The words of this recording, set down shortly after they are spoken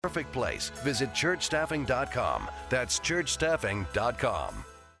perfect place. Visit churchstaffing.com. That's churchstaffing.com.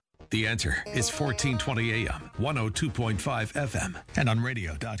 The Answer is 1420 AM, 102.5 FM, and on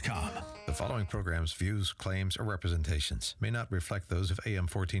radio.com. The following program's views, claims, or representations may not reflect those of AM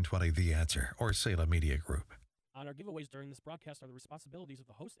 1420 The Answer or Salem Media Group. Honor giveaways during this broadcast are the responsibilities of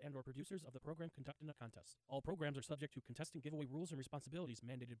the host and/or producers of the program conducting the contest. All programs are subject to contestant giveaway rules and responsibilities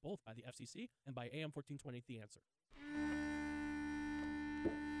mandated both by the FCC and by AM 1420 The Answer.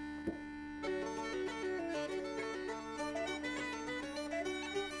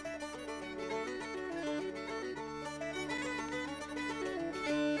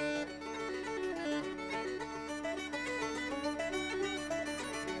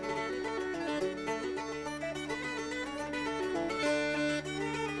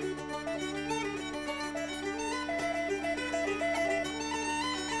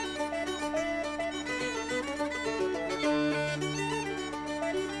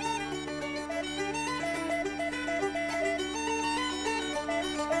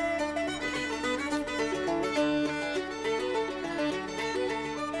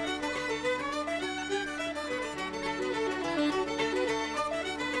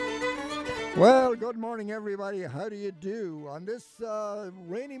 Well, good morning, everybody. How do you do? On this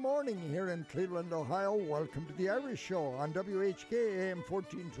rainy morning here in Cleveland, Ohio, welcome to the Irish Show on WHK AM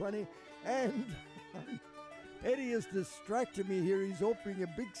 1420. And Eddie has distracted me here. He's opening a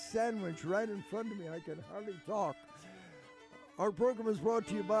big sandwich right in front of me. I can hardly talk. Our program is brought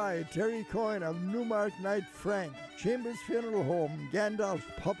to you by Terry Coyne of Newmark Knight Frank, Chambers Funeral Home, Gandalf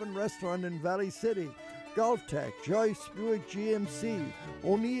Pub and Restaurant in Valley City, Golf Tech, Joyce Buick GMC,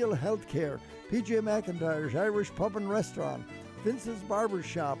 O'Neill Healthcare, PJ McIntyre's Irish Pub and Restaurant, Vince's Barber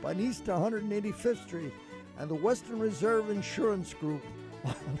Shop on East 185th Street, and the Western Reserve Insurance Group.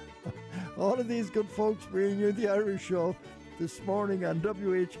 All of these good folks bringing you the Irish Show this morning on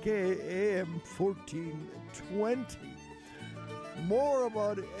WHK AM 1420. More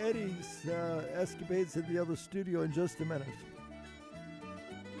about Eddie's escapades in the other studio in just a minute.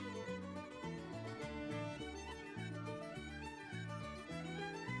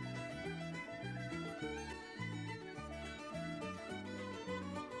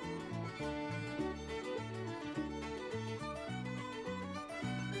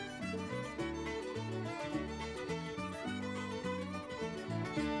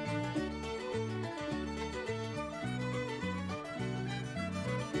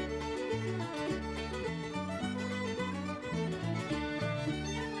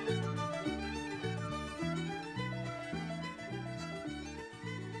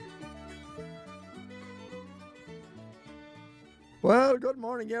 Well, good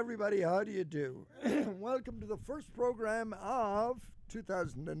morning, everybody. How do you do? Welcome to the first program of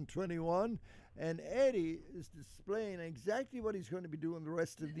 2021. And Eddie is displaying exactly what he's going to be doing the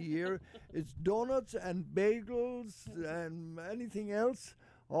rest of the year. It's donuts and bagels and anything else,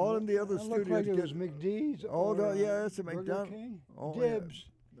 all in the other studio. Looked like it was McD's. Oh, no, yeah, that's a Burger McDonald's. King? Oh, Dibs.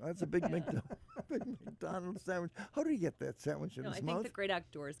 Yeah. That's a big big McDonald's sandwich. How do you get that sandwich in No, his I mouth? think the Great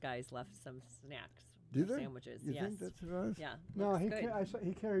Outdoors guys left some snacks. Do they? Sandwiches, You yes. think that's right? Yeah. No, looks he, good. I saw,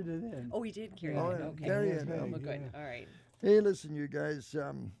 he carried it in. Oh, he did carry Oh, it. yeah, Okay. carry it Yeah, in. Well, good. yeah. All right. Hey, listen, you guys.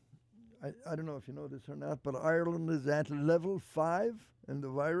 I don't know if you know this or not, but Ireland is at level 5 in the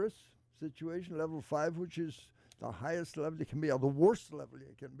virus situation. Level 5, which is the highest level you can be, or the worst level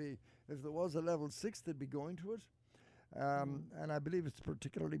you can be. If there was a level 6, they'd be going to it. And I believe it's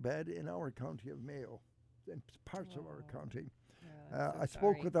particularly bad in our county of Mayo, in parts of our county. I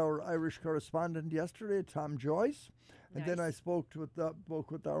spoke with our Irish correspondent yesterday, Tom Joyce, and then I spoke with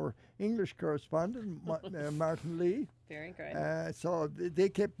our English correspondent, Martin Lee. Very good. So they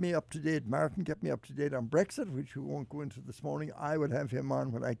kept me up to date. Martin kept me up to date on Brexit, which we won't go into this morning. I would have him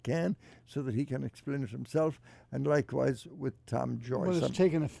on when I can so that he can explain it himself, and likewise with Tom Joyce. Well, it's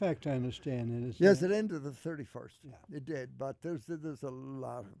taken effect, I understand. Yes, it ended the 31st. Yeah. It did, but there's a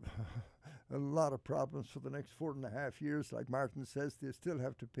lot of a lot of problems for the next 4.5 years. Like Martin says, they still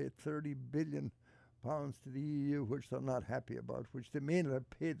have to pay £30 billion to the EU, which they're not happy about, which they may not have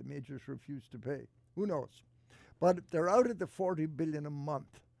paid, they may just refuse to pay. Who knows? But they're out at the $40 billion a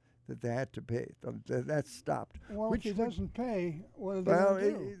month that they had to pay. That's stopped. Well, if he doesn't pay, what are they Well,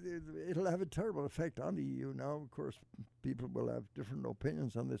 going to do? it'll have a terrible effect on the EU now. Of course, people will have different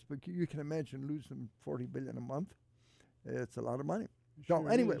opinions on this, but you can imagine losing $40 billion a month. It's a lot of money. So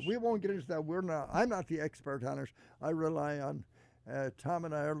anyway, we won't get into that. I'm not the expert on it. I rely on Tom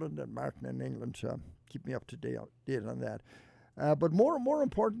in Ireland and Martin in England to keep me up to date on that. But more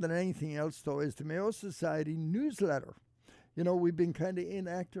important than anything else, though, is the Mayo Society newsletter. You know, we've been kind of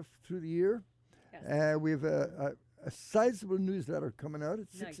inactive through the year. Yes. We've a sizable newsletter coming out.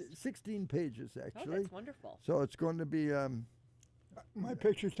 It's Nice. 16 pages, Oh, actually. that's wonderful. So it's going to be... My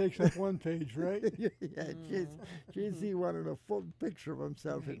picture takes up one page, right? yeah, JC wanted a full picture of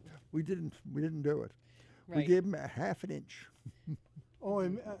himself. Right. We didn't do it. We Right. gave him a half an inch. Oh,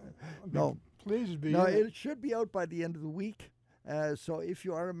 No. please be. No, in it. it should be out by the end of the week. So if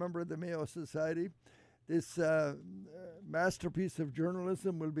you are a member of the Mayo Society, this masterpiece of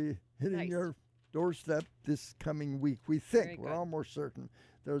journalism will be hitting Nice. your doorstep this coming week. We think. Very We're good. almost certain.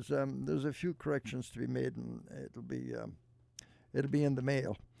 There's a few corrections to be made, and it'll be in the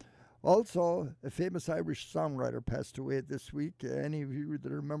mail. Also, a famous Irish songwriter passed away this week. Any of you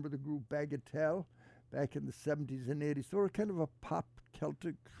that remember the group Bagatelle back in the 70s and 80s, they were kind of a pop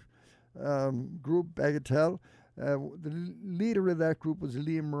Celtic group, Bagatelle. The leader of that group was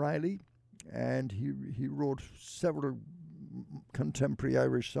Liam Riley, and he wrote several contemporary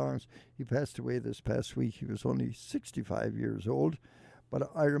Irish songs. He passed away this past week. He was only 65 years old, but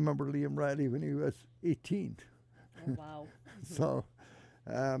I remember Liam Riley when he was 18. Oh, wow. So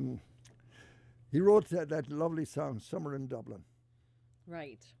he wrote that lovely song, Summer in Dublin.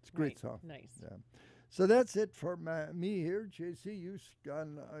 Right. It's a great right. song. Nice. Yeah. So that's it for me here. JC, you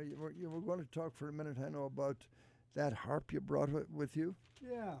were going to talk for a minute, I know, about that harp you brought with you.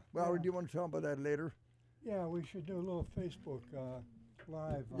 Yeah. Well, or yeah. do you want to talk about that later? Yeah, we should do a little Facebook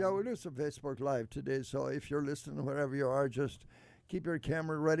live. Yeah, we'll do some Facebook Live today. So if you're listening, wherever you are, just keep your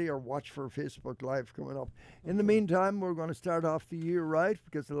camera ready or watch for Facebook Live coming up. In the meantime, we're going to start off the year right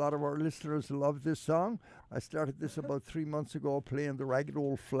because a lot of our listeners love this song. I started this about 3 months ago playing the Ragged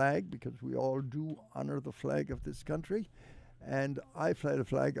Old Flag because we all do honor the flag of this country. And I fly the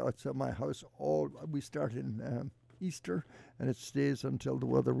flag outside my house. We start in Easter and it stays until the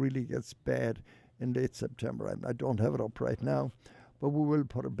weather really gets bad in late September. I don't have it up right now, but we will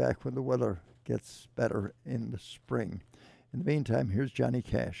put it back when the weather gets better in the spring. In the meantime, here's Johnny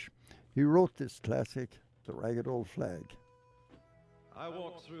Cash. He wrote this classic, The Ragged Old Flag. I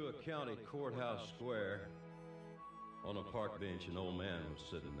walked through a county courthouse square. On a park bench, an old man was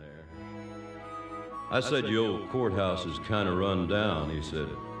sitting there. I said, "Your old courthouse is kind of run down." He said,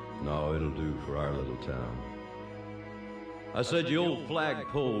 "No, it'll do for our little town." I said, "Your old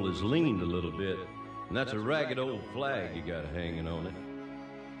flagpole is leaned a little bit, and that's a ragged old flag you got hanging on it."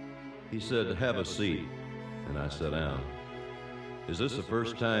 He said, "Have a seat," and I sat down. "Is this the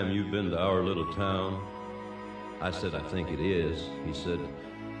first time you've been to our little town?" I said, "I think it is." He said,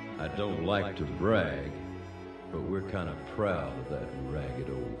 "I don't like to brag, but we're kind of proud of that ragged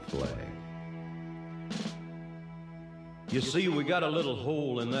old flag. You see, we got a little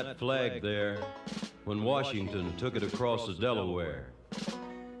hole in that flag there when Washington took it across the Delaware.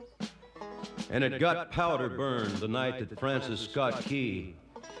 And it got powder burned the night that Francis Scott Key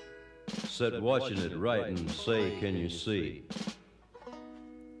sat watching it write and say, 'Can you see?'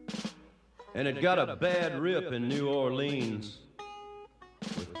 And it got a bad rip in New Orleans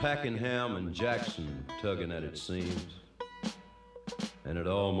with Pakenham and Jackson tugging at its seams. And it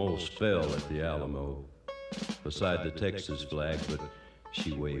almost fell at the Alamo beside the Texas flag, but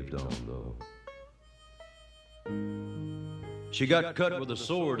she waved on, though. She got cut with a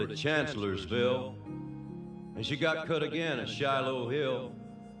sword at Chancellorsville, and she got cut again at Shiloh Hill.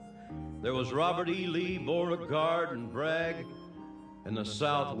 There was Robert E. Lee, Beauregard, and Bragg, and the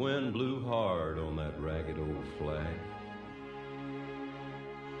south wind blew hard on that ragged old flag.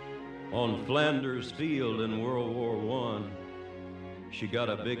 On Flanders Field in World War I, she got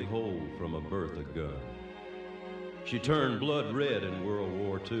a big hole from a Bertha gun. She turned blood red in World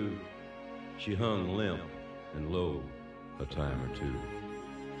War II. She hung limp and low a time or two.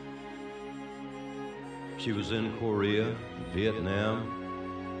 She was in Korea,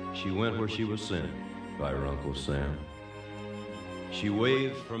 Vietnam. She went where she was sent by her Uncle Sam. She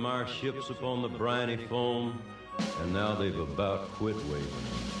waved from our ships upon the briny foam, and now they've about quit waving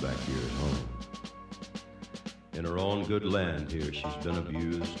back here at home. In her own good land here, she's been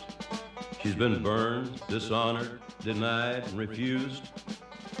abused. She's been burned, dishonored, denied, and refused.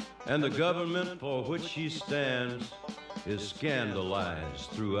 And the government for which she stands is scandalized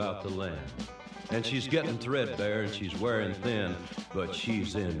throughout the land. And she's getting threadbare and she's wearing thin, but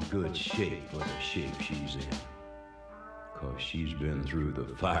she's in good shape for the shape she's in. 'Cause she's been through the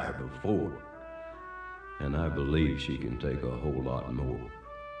fire before. And I believe she can take a whole lot more.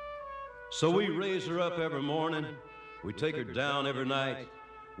 So we raise her up every morning. We take her down every night.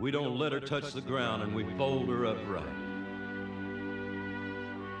 We don't let her touch the ground, and we fold her up right.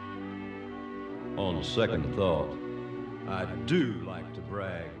 On second thought, I do like to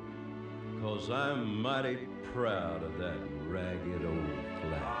brag, 'cause I'm mighty proud of that ragged old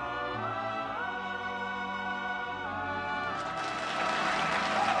flag.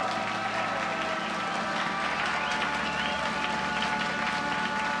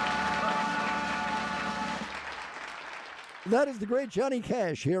 That is the great Johnny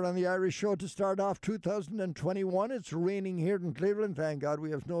Cash here on the Irish Show to start off 2021. It's raining here in Cleveland. Thank God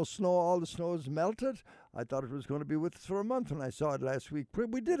we have no snow. All the snow is melted. I thought it was going to be with us for a month when I saw it last week.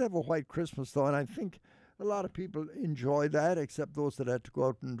 We did have a white Christmas, though, and I think a lot of people enjoyed that, except those that had to go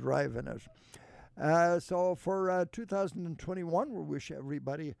out and drive in it. So for 2021, we wish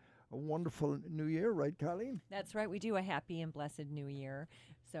everybody a wonderful new year, right, Colleen? That's right. We do a happy and blessed new year.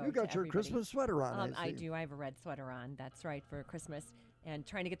 So You got your Christmas sweater on, I do. I have a red sweater on. That's right, for Christmas. And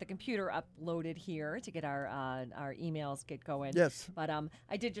trying to get the computer uploaded here to get our emails get going. Yes. But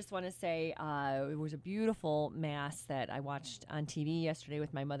I did just want to say it was a beautiful mass that I watched on TV yesterday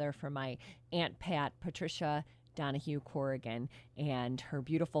with my mother for my Aunt Pat, Patricia Donahue Corrigan, and her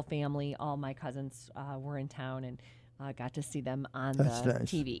beautiful family. All my cousins were in town and got to see them on That's the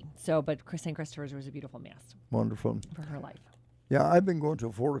nice. TV. So, but St. Christopher's was a beautiful mass Wonderful. for her life. Yeah, I've been going to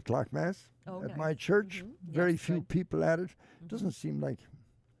a 4 o'clock Mass Oh, at nice. my church. Very Yes, few good. people at it. Doesn't seem like,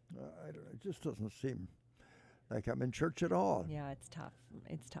 I don't know, it just doesn't seem like I'm in church at all. Yeah, it's tough.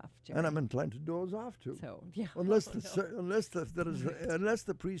 It's tough, Jerry. And I'm inclined to doze off too. So, yeah. Unless Oh, the no. ser- unless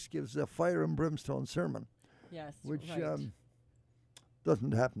the priest gives a fire and brimstone sermon, Yes, which right.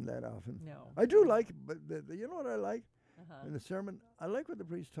 doesn't happen that often. No. I do like, but you know what I like Uh-huh. in the sermon? I like what the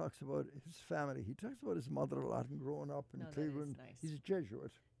priest talks about his family. He talks about his mother a lot and growing up in No, that is Cleveland. nice. He's a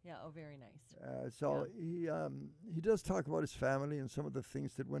Jesuit. Yeah, oh, very nice. So he does talk about his family and some of the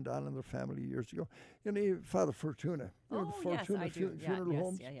things that went on in their family years ago. You know, Father Fortuna. You know, Oh, the yes, Fortuna I do. Yeah, funeral yes,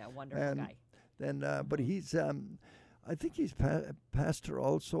 homes. yeah, wonderful And guy. Then, but he's, I think he's pastor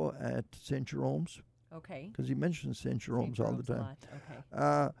also at St. Jerome's, Okay. because he mentions St. Jerome's St. all the Jerome's time. a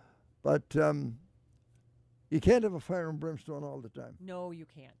lot. Okay. But you can't have a fire and brimstone all the time. No, you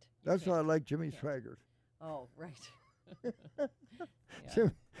can't. You That's why I can't. like Jimmy Can't. Swaggart. Oh, right.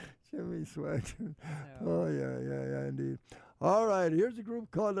 Jimmy Swaggart. So- Oh, yeah, indeed. All right, here's a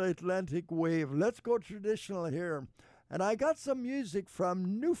group called Atlantic Wave. Let's go traditional here. And I got some music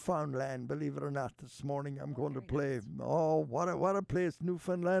from Newfoundland, believe it or not, this morning. I'm going to play. very Oh, what a place,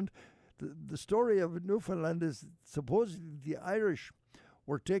 Newfoundland. The story of Newfoundland is supposedly the Irish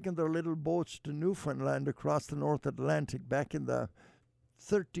were taking their little boats to Newfoundland across the North Atlantic back in the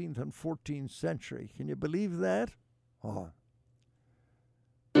 13th and 14th century. Can you believe that? Oh.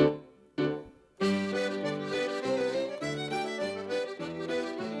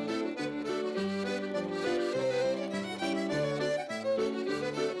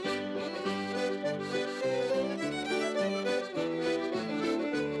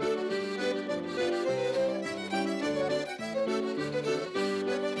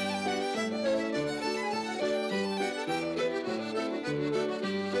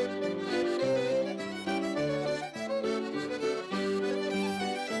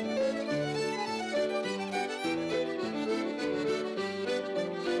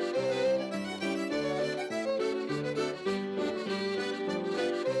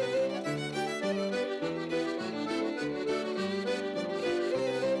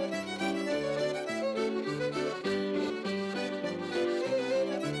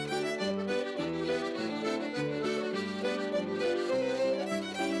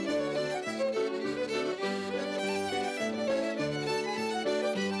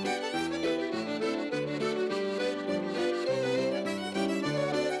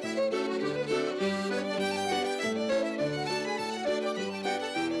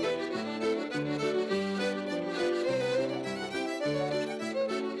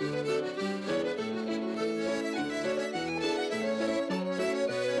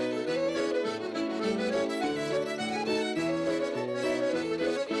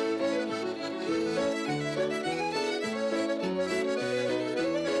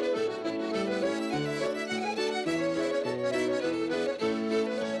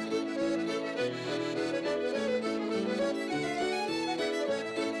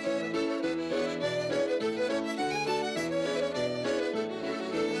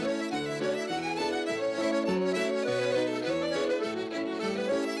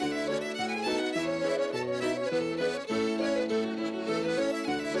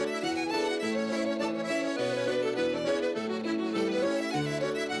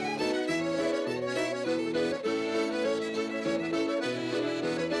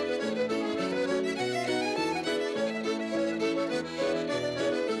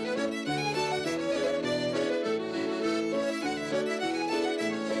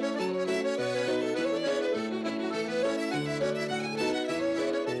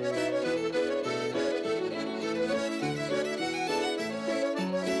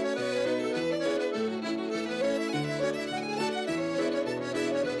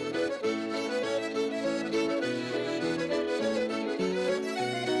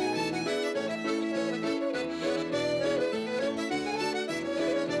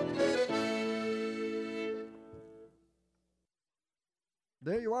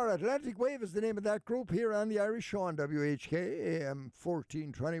 There you are. Atlantic Wave is the name of that group here on the Irish Show on WHK AM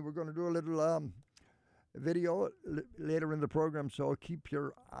 1420. We're going to do a little video later in the program, so keep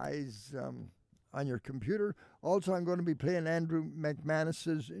your eyes on your computer. Also, I'm going to be playing Andrew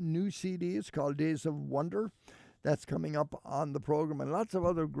McManus's new CD. It's called Days of Wonder. That's coming up on the program, and lots of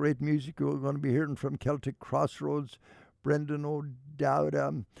other great music. We're going to be hearing from Celtic Crossroads, Brendan O'Dowd,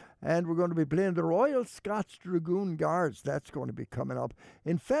 and we're going to be playing the Royal Scots Dragoon Guards. That's going to be coming up.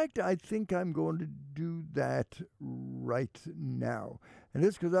 In fact, I think I'm going to do that right now. And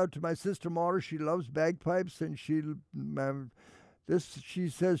this goes out to my sister Maura. She loves bagpipes, and she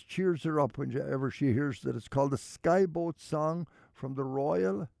says cheers her up whenever she hears that. It's called the Skyboat Song from the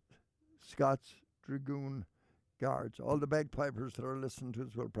Royal Scots Dragoon Guards. All the bagpipers that are listening to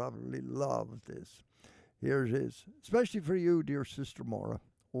us will probably love this. Here it is, especially for you, dear Sister Maura,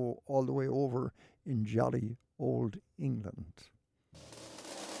 all the way over in jolly old England.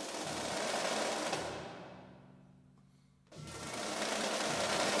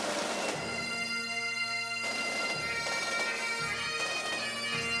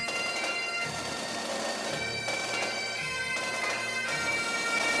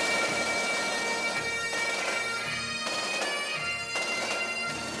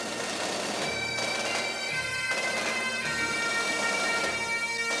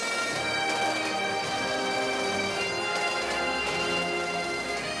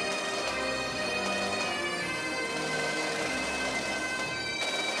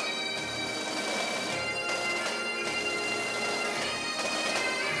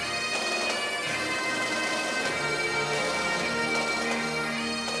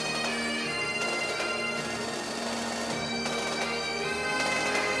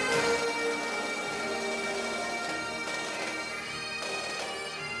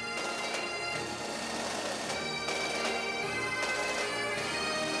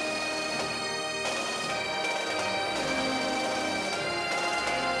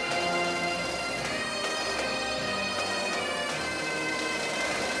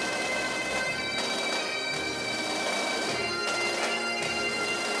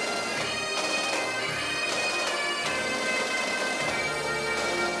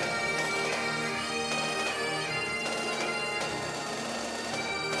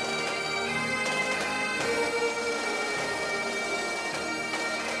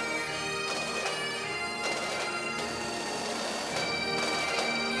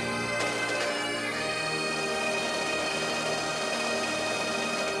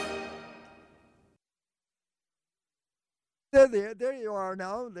 There you are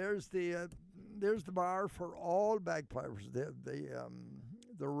now. There's the bar for all bagpipers. The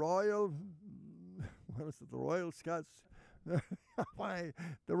Royal, what is it? The Royal Scots, the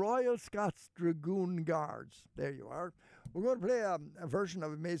Royal Scots Dragoon Guards. There you are. We're going to play a version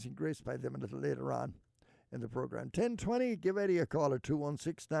of Amazing Grace by them a little later on in the program. 10:20. Give Eddie a call at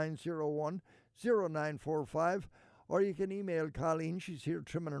 216-901-0945, or you can email Colleen. She's here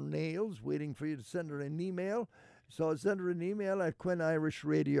trimming her nails, waiting for you to send her an email. So send her an email at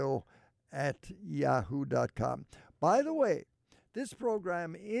QuinnIrishRadio@yahoo.com. By the way, this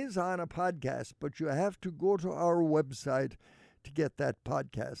program is on a podcast, but you have to go to our website to get that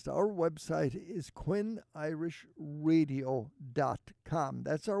podcast. Our website is QuinnIrishRadio.com.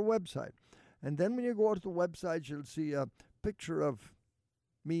 That's our website. And then when you go to the website, you'll see a picture of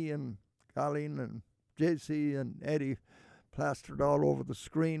me and Colleen and JC and Eddie plastered all over the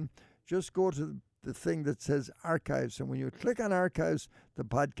screen. Just go to the thing that says archives, and when you click on archives, the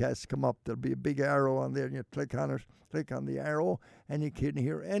podcasts come up. There'll be a big arrow on there, and you click on it, click on the arrow, and you can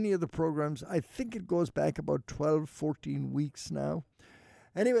hear any of the programs. I think it goes back about 12, 14 weeks now.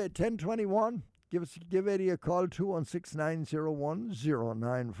 Anyway, 10:21, give Eddie a call,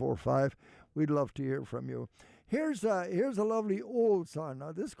 216-901-0945. We'd love to hear from you. Here's a lovely old song.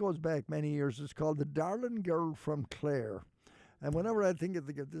 Now, this goes back many years. It's called The Darling Girl from Clare. And whenever I think of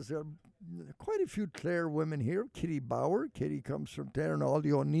this, there are quite a few Clare women here. Kitty Bauer. Kitty comes from there, and all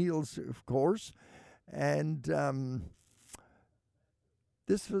the O'Neills, of course. And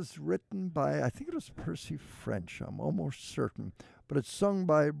this was written by, I think it was Percy French, I'm almost certain. But it's sung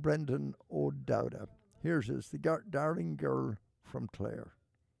by Brendan O'Dowd. Here's this, The Darling Girl from Clare.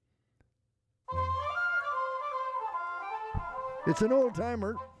 It's an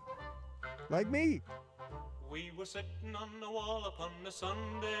old-timer, like me. We were sitting on the wall upon a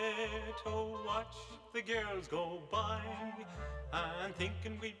Sunday to watch the girls go by, and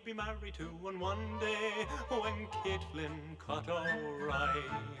thinking we'd be married to one day when Kate Flynn caught our eye.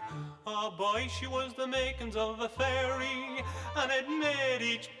 Oh boy, she was the makings of a fairy, and it made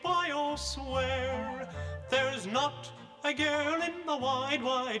each boy swear there's not a girl in the wide,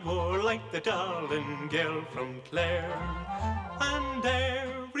 wide world like the darling girl from Clare. And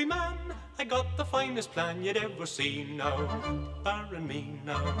every man I got the finest plan you'd ever seen now, barring me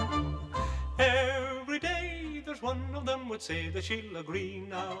now. Every day there's one of them would say that she'll agree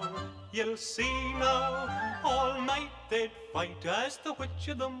now. You'll see now, all night they'd fight as to which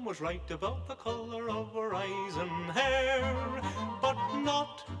of them was right about the colour of her eyes and hair. But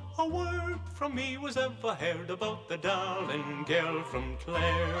not a word from me was ever heard about the darling girl from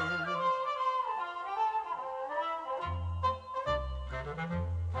Clare.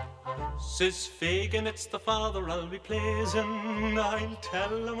 Says Fagin, it's the father I'll be pleasing. I'll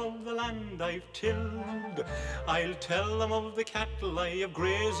tell him of the land I've tilled. I'll tell him of the cattle I have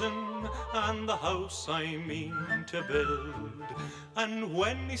grazing and the house I mean to build. And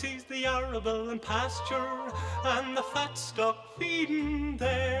when he sees the arable and pasture and the fat stock feeding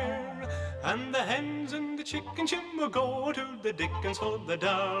there, and the hens and the chickens shall go to the dickens for the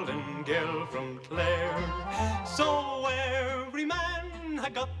darling girl from Clare. So every man I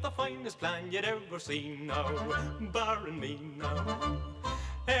got the finest plan you'd ever seen now, barring me now.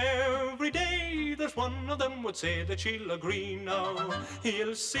 Every day there's one of them would say that she'll agree now.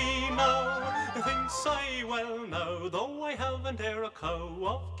 He'll see now, thinks I well now, though I haven't e'er a cow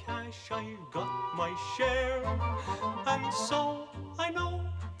of cash, I've got my share. And so I know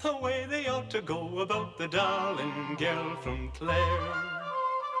the way they ought to go about the darling girl from Clare.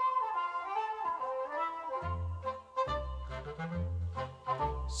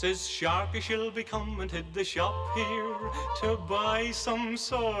 Says Sharky she'll be coming to the shop here to buy some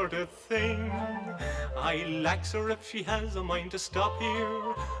sort of thing. I'll ax her if she has a mind to stop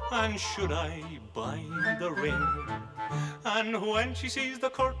here, and should I buy the ring. And when she sees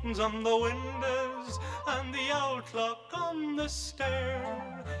the curtains on the windows and the owl clock on the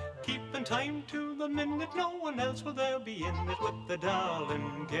stair, keeping time to the minute, no one else will there be in it with the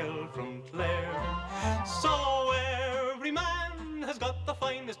darling girl from Clare. So every man has got the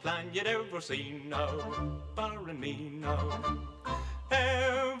finest plan you'd ever seen now, barring me now.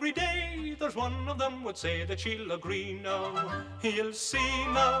 Every day there's one of them would say that she'll agree now. He'll see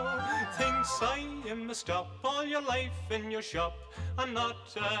now, thinks I am a stop all your life in your shop, and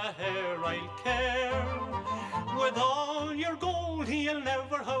not a hair I'll care. With all your gold he'll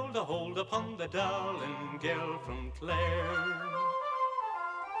never hold a hold upon the darling girl from Clare.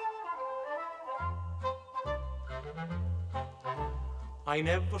 I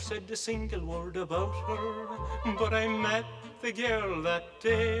never said a single word about her, but I met the girl that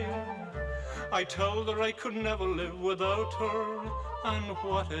day. I told her I could never live without her, and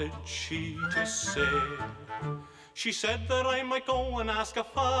what had she to say? She said that I might go and ask her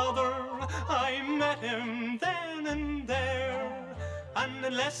father. I met him then and there, and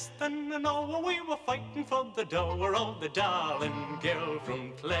in less than an hour we were fighting for the dower of the darling girl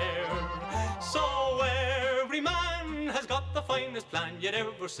from Clare. So every man has got the finest plan you'd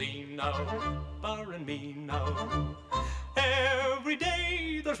ever seen now, barring me now. Every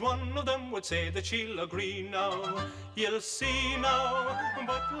day there's one of them would say that she'll agree now. You'll see now,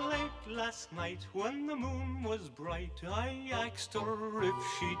 but late last night when the moon was bright, I asked her if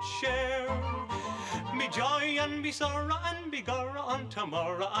she'd share me joy and me sorrow, and begorra on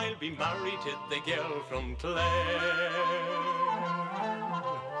tomorrow I'll be married to the girl from Clare.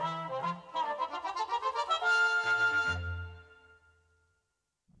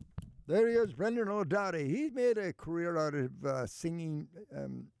 There he is, Brendan O'Dowdy. He's made a career out of singing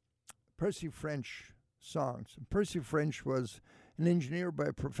Percy French songs. Percy French was an engineer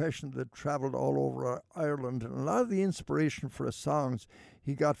by profession that travelled all over Ireland, and a lot of the inspiration for his songs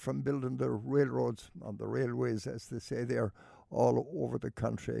he got from building the railroads, on the railways, as they say there, all over the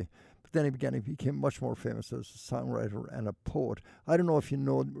country. But then he became much more famous as a songwriter and a poet. I don't know if you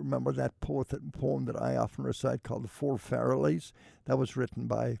remember that poem that I often recite called The Four Fairlies. That was written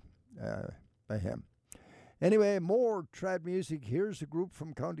by him. Anyway, more trad music. Here's a group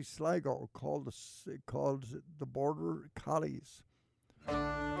from County Sligo called the Border Collies.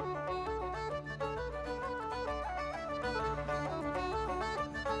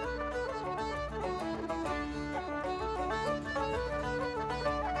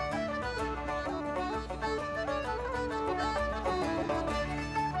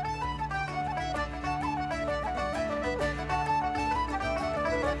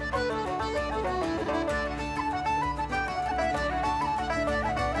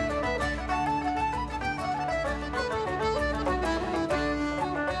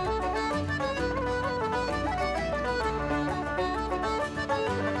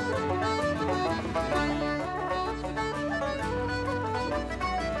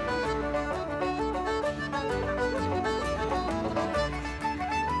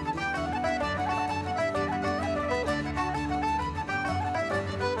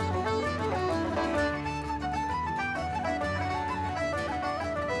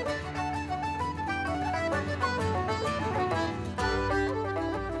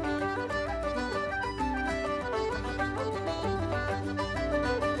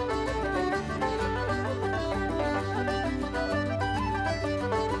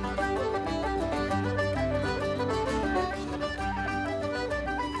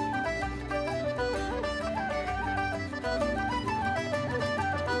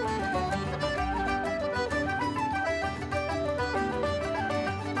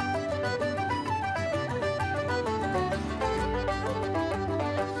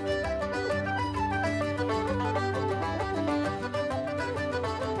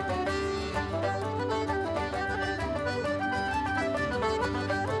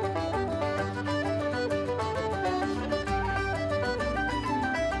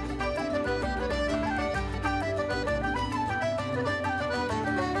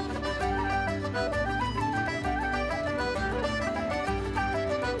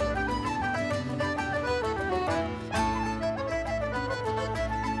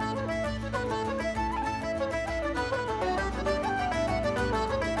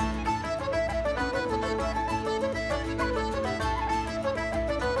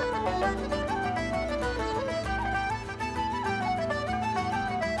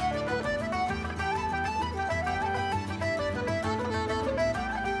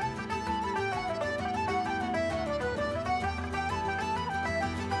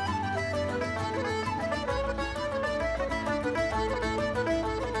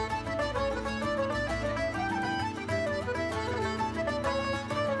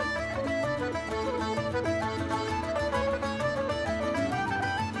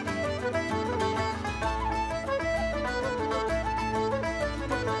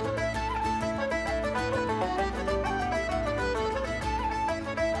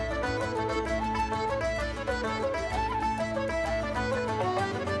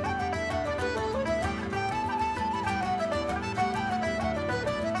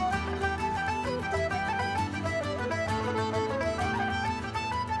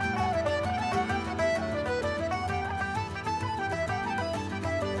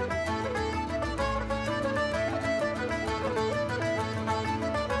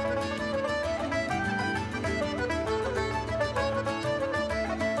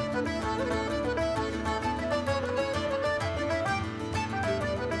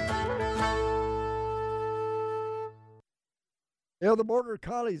 Yeah, the Border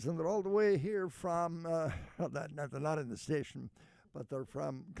Collies, and they're all the way here from, they're not in the station, but they're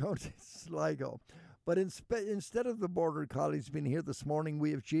from County Sligo. But instead of the Border Collies being here this morning,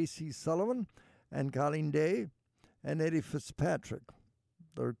 we have J.C. Sullivan and Colleen Day and Eddie Fitzpatrick.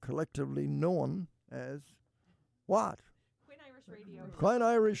 They're collectively known as what? Quinn Irish Radio. Quinn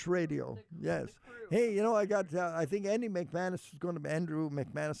Irish Radio, yes. Hey, you know, I think Andy McManus is going to be Andrew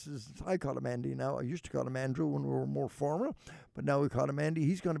McManus. I call him Andy now. I used to call him Andrew when we were more formal, but now we call him Andy.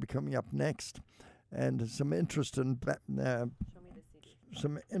 He's going to be coming up next. And some interesting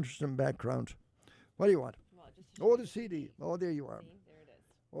background. What do you want? Well, the CD. Oh, there you are. See, there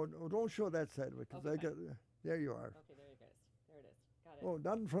it is. Oh, don't show that side of it, because Okay, there you are. Okay, there it goes. There it is. Got it. Oh,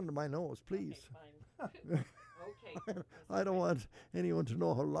 not in front of my nose, please. Okay, fine. Okay. I don't want anyone to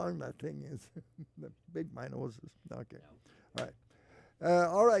know how long that thing is. The big my nose is. Okay. No. All right.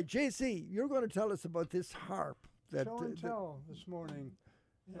 All right, JC, you're going to tell us about this harp. Show and tell this morning.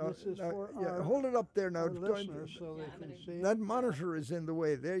 And this is for our, hold it up there now. our listeners so they can see it. That monitor is in the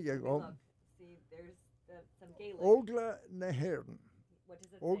way. There you go. Look, see, there's some Gaelic. Ogla Naherden. What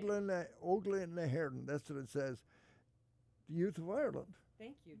does it say? Ogla Naherden. That's what it says. The Youth of Ireland.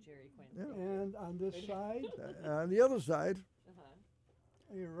 Thank you, Jerry Quinn. Yeah. And on this side, On the other side,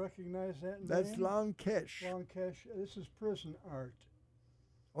 you recognize that name? that's Long Kesh. Long Kesh. This is prison art.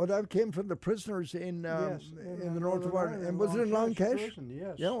 Oh, that came from the prisoners in Yes, in the north of Ireland. And was it in Long Kesh? Prison,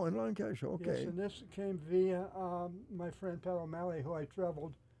 yes. Yeah, in Long Kesh. Okay. Yes, and this came via my friend Pat O'Malley, who I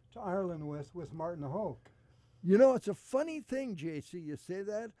traveled to Ireland with Martin Hoke. You know, it's a funny thing, JC, you say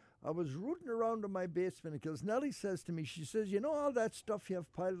that. I was rooting around in my basement because Nellie says to me, she says, you know all that stuff you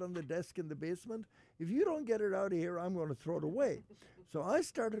have piled on the desk in the basement? If you don't get it out of here, I'm going to throw it away. So I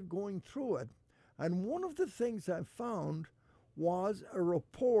started going through it. And one of the things I found was a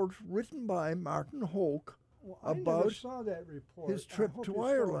report written by Martin Hoke I never about saw that report. his trip I hope to you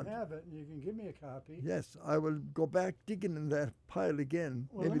Ireland. Still have it, and you can give me a copy. Yes, I will go back digging in that pile again.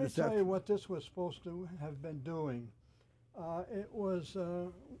 Well, maybe let me this tell you afternoon. what this was supposed to have been doing. It was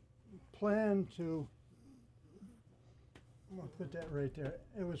planned to. I'll put that right there.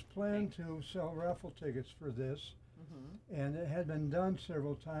 It was planned to sell raffle tickets for this, and it had been done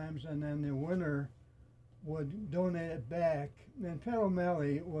several times. And then the winner would donate it back. And Pat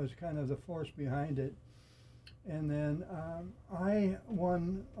O'Malley was kind of the force behind it. And then I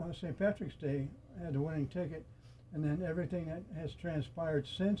won St. Patrick's Day, had the winning ticket, and then everything that has transpired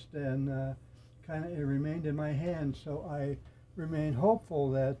since then kind of it remained in my hands. So I remain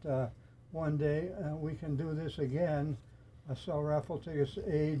hopeful that one day we can do this again. Sell raffle tickets to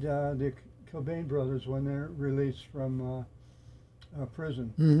aid the Kilbane brothers when they're released from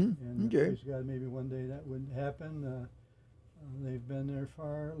prison. And Okay. please God, maybe one day that would happen. They've been there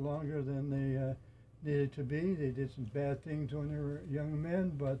far longer than they needed to be. They did some bad things when they were young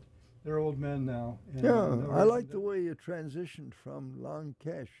men, but they're old men now. And Yeah, no I reason like to- the way you transitioned from Long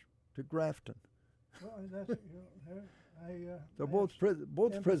Kesh to Grafton. Well, that's, you know, They're I both have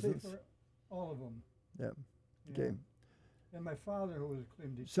both empathy prisons. for all of them. Yeah. you Okay. know. And my father, who was a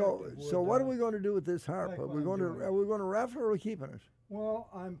clean detective, So would, what are we going to do with this harp? like Are what we I'm going to doing. raffle or are we keeping it? Well,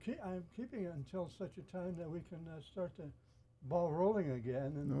 I'm keeping it until such a time that we can start the ball rolling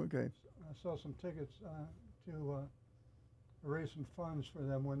again and Okay. sell some tickets to raise some funds for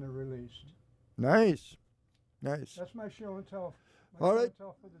them when they're released. Nice. Nice. That's my show and tell. All show right. and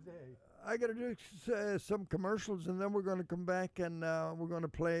tell for the day. I got to do some commercials, and then we're going to come back and we're going to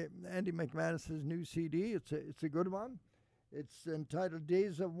play Andy McManus's new CD. It's a good one. It's entitled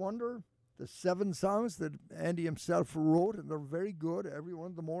Days of Wonder. The 7 songs that Andy himself wrote, and they're very good. Every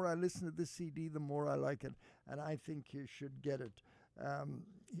one. The more I listen to this CD, the more I like it, and I think you should get it.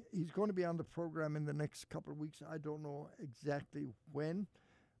 He's going to be on the program in the next couple of weeks. I don't know exactly when,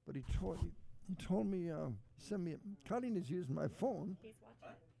 but he told me send me. Colleen is using my phone. He's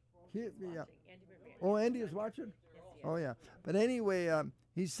watching. Yeah. Andy McMahon. Oh, Andy is watching? Yes, he is. Oh, yeah. But anyway,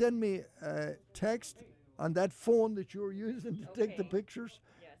 he sent me a text on that phone that you were using to take the Okay. pictures,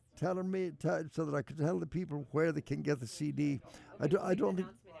 Yes. telling me so that I could tell the people where they can get the CD. I don't think. Announcement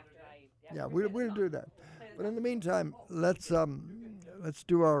after Yeah, after we'll play the do song. that. Play the But in song. the meantime, let's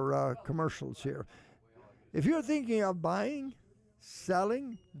do our commercials here. If you're thinking of buying,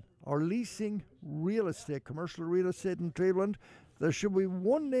 selling, or leasing real estate, commercial real estate in Cleveland, there should be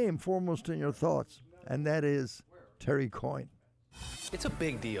one name foremost in your thoughts, and that is Terry Coyne. It's a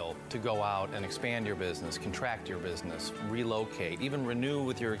big deal to go out and expand your business, contract your business, relocate, even renew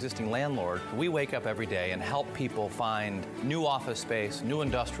with your existing landlord. We wake up every day and help people find new office space, new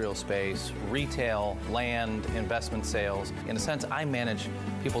industrial space, retail, land, investment sales. In a sense, I manage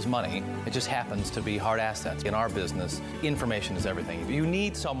people's money. It just happens to be hard assets. In our business, information is everything. You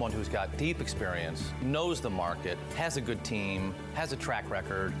need someone who's got deep experience, knows the market, has a good team, has a track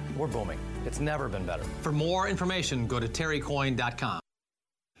record. We're booming. It's never been better. For more information, go to terrycoyne.com.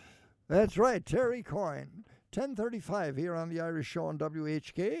 That's right, Terry Coyne. 10:35 here on the Irish Show on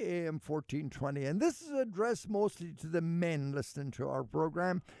WHK, AM 1420. And this is addressed mostly to the men listening to our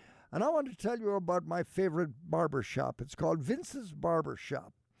program. And I want to tell you about my favorite barber shop. It's called Vince's Barber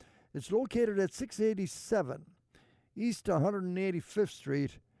Shop. It's located at 687 East 185th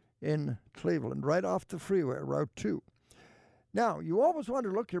Street in Cleveland, right off the freeway, Route 2. Now, you always want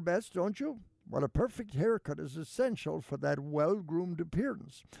to look your best, don't you? Well, a perfect haircut is essential for that well-groomed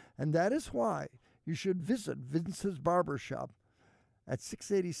appearance. And that is why you should visit Vince's Barber Shop at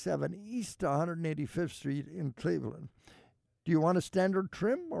 687 East 185th Street in Cleveland. Do you want a standard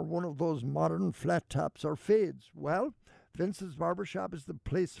trim or one of those modern flat tops or fades? Well, Vince's Barber Shop is the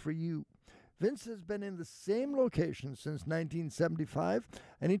place for you. Vince has been in the same location since 1975,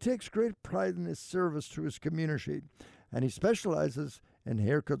 and he takes great pride in his service to his community. And he specializes in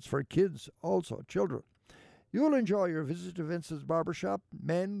haircuts for kids, also children. You'll enjoy your visit to Vince's Barbershop.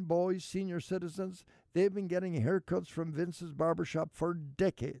 Men, boys, senior citizens, they've been getting haircuts from Vince's Barbershop for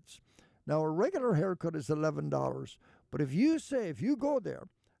decades. Now, a regular haircut is $11, but if you go there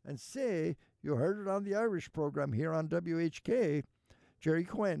and say you heard it on the Irish program here on WHK, Jerry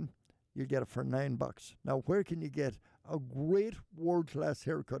Quinn, you get it for $9. Now, where can you get a great world-class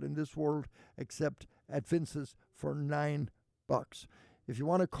haircut in this world except at Vince's for $9? If you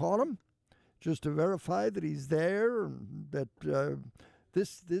want to call him, just to verify that he's there and that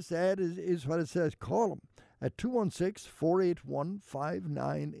this ad is what it says, call him at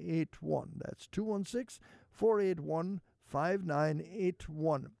 216-481-5981. That's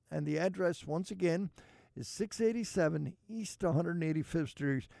 216-481-5981. And the address, once again, is 687 East 185th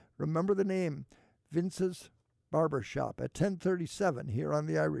Street. Remember the name, Vince's Barber Shop at 1037 here on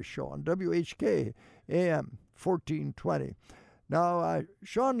the Irish Show on WHK AM 1420. Now,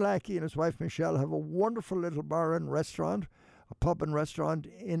 Sean Lackey and his wife Michelle have a wonderful little bar and restaurant, a pub and restaurant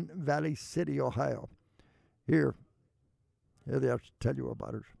in Valley City, Ohio. Here they are to tell you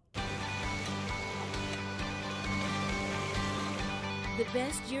about it. The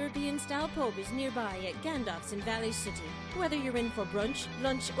best European-style pub is nearby at Gandalf's in Valley City. Whether you're in for brunch,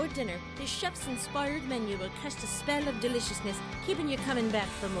 lunch or dinner, the chef's inspired menu will cast a spell of deliciousness, keeping you coming back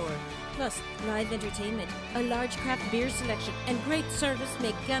for more. Plus, live entertainment, a large craft beer selection and great service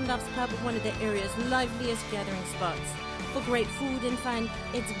make Gandalf's Pub one of the area's liveliest gathering spots. For great food and fun,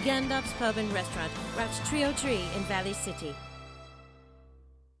 it's Gandalf's Pub and Restaurant, Route 303 in Valley City.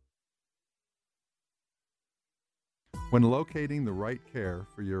 When locating the right care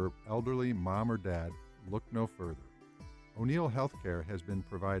for your elderly mom or dad, look no further. O'Neill Healthcare has been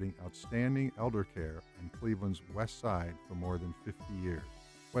providing outstanding elder care in Cleveland's West Side for more than 50 years.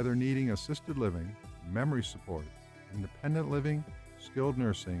 Whether needing assisted living, memory support, independent living, skilled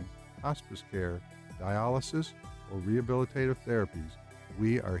nursing, hospice care, dialysis, or rehabilitative therapies,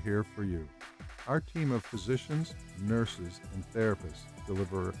 we are here for you. Our team of physicians, nurses, and therapists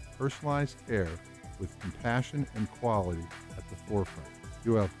deliver personalized care with compassion and quality at the forefront.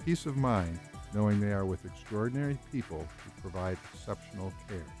 You have peace of mind knowing they are with extraordinary people who provide exceptional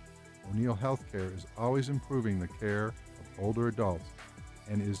care. O'Neill Healthcare is always improving the care of older adults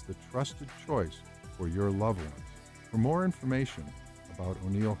and is the trusted choice for your loved ones. For more information about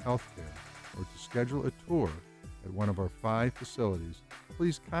O'Neill Healthcare or to schedule a tour at one of our 5 facilities,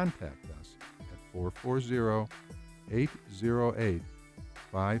 please contact us at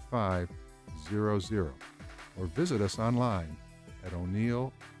 440-808-5500 or visit us online at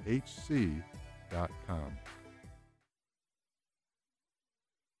o'neillhc.com.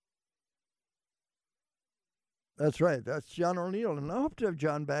 That's right. That's John O'Neill. And I hope to have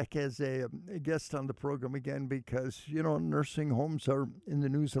John back as a guest on the program again because, nursing homes are in the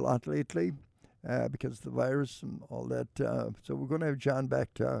news a lot lately because of the virus and all that. So we're going to have John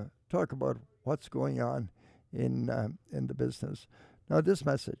back to talk about what's going on in the business. Now, this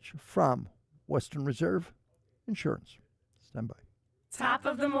message from Western Reserve Insurance. Stand by. Top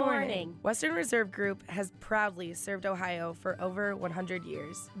of the morning. Western Reserve Group has proudly served Ohio for over 100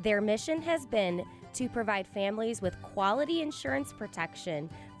 years. Their mission has been to provide families with quality insurance protection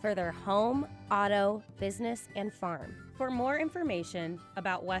for their home, auto, business, and farm. For more information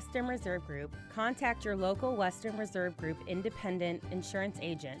about Western Reserve Group, contact your local Western Reserve Group independent insurance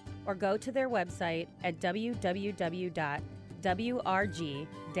agent or go to their website at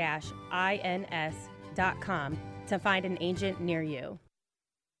www.wrg-ins.com to find an agent near you.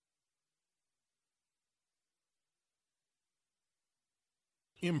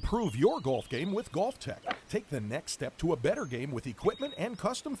 Improve your golf game with GolfTech. Take the next step to a better game with equipment and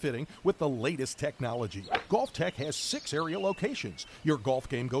custom fitting with the latest technology. GolfTech has 6 area locations. Your golf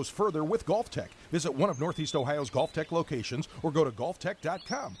game goes further with GolfTech. Visit one of Northeast Ohio's GolfTech locations or go to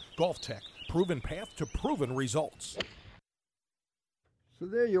golftech.com. GolfTech, proven path to proven results. So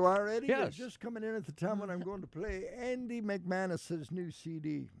there you are, Eddie. Yes. You're just coming in at the time when I'm going to play Andy McManus's new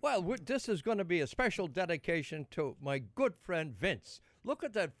CD. Well, this is going to be a special dedication to my good friend Vince. Look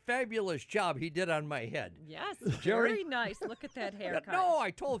at that fabulous job he did on my head. Yes, Jerry? very nice. Look at that haircut. No,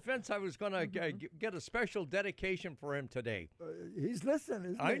 I told Vince I was going to get a special dedication for him today. He's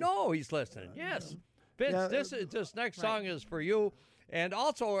listening, isn't he? I know he's listening, yes. Vince, Yeah, this next song is for you. And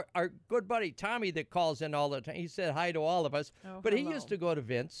also our good buddy Tommy that calls in all the time. He said hi to all of us. Oh, but he hello. used to go to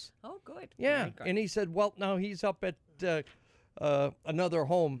Vince. Oh, good. Yeah, Very good. and he said, well, now he's up at another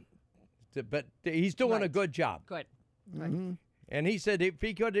home, but he's doing a good job. Good. Mm-hmm. And he said if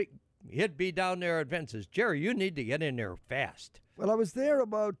he could, he'd be down there at Vince's. Jerry, you need to get in there fast. Well, I was there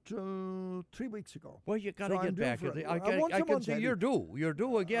about 3 weeks ago. Well, you got to So get I'm due back. for it. I once a can month, see Eddie. you're due. You're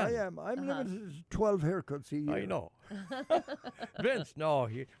due again. I am. I'm limited to 12 haircuts a year. I know. Vince, no,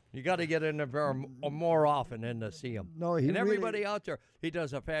 you got to get in there more often than to see him. No, he and everybody really- out there, he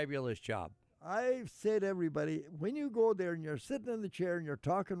does a fabulous job. I've said to everybody, when you go there and you're sitting in the chair and you're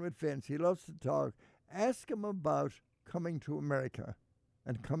talking with Vince, he loves to talk, ask him about coming to America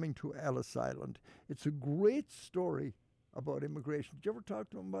and coming to Ellis Island. It's a great story about immigration. Did you ever talk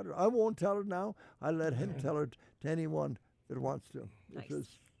to him about it? I won't tell it now. I'll let him tell it to anyone that wants to.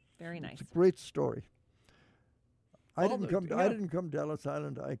 Nice. Very nice. It's a great story. I Well, didn't come. yeah. I didn't come to Ellis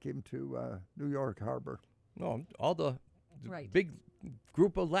Island. I came to New York Harbor. No, all the Right. big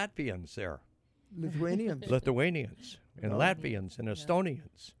group of Latvians there. Lithuanians. Lithuanians and Latvians and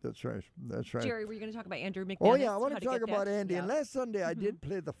Estonians. That's right. That's right. Jerry, were you going to talk about Andrew McManus? Oh yeah, I want How to talk get about that? Andy. Yeah. And last Sunday I did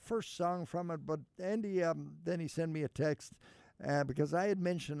play the first song from it, but Andy then he sent me a text because I had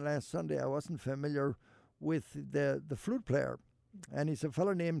mentioned last Sunday I wasn't familiar with the flute player, and he's a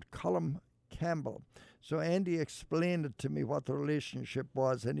fellow named Colum Campbell. So Andy explained it to me what the relationship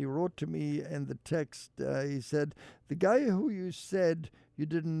was, and he wrote to me in the text. He said, "The guy who you said you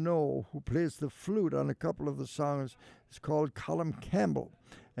didn't know, who plays the flute on a couple of the songs, is called Colum Campbell,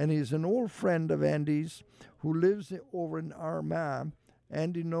 and he's an old friend of Andy's who lives over in Armagh.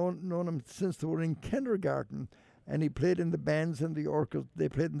 Andy known him since they were in kindergarten, and he played in the bands and the orchestra. They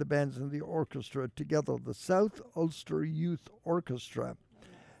played in the bands and the orchestra together, the South Ulster Youth Orchestra."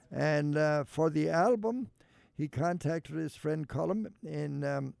 And for the album, he contacted his friend Colum in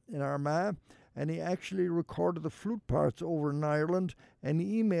Armagh, and he actually recorded the flute parts over in Ireland and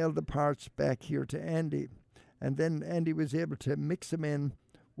emailed the parts back here to Andy. And then Andy was able to mix them in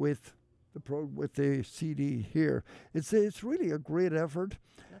with the CD here. It's really a great effort.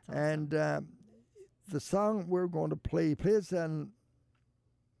 That's awesome. And the song we're going to play, he plays on,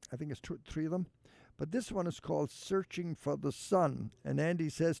 I think it's 3 of them. But this one is called Searching for the Sun. And Andy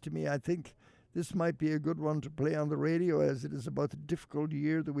says to me, I think this might be a good one to play on the radio, as it is about the difficult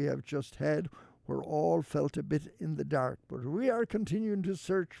year that we have just had, where all felt a bit in the dark. But we are continuing to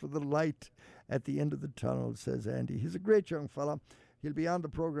search for the light at the end of the tunnel, says Andy. He's a great young fella. He'll be on the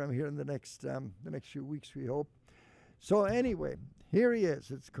program here in the next few weeks, we hope. So anyway, here he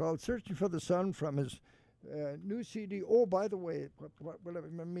is. It's called Searching for the Sun from his new CD. Oh, by the way,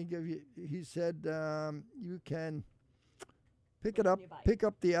 let me give you. He said you can pick it up. Pick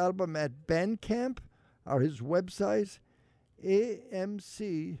up the album at Bandcamp or his website,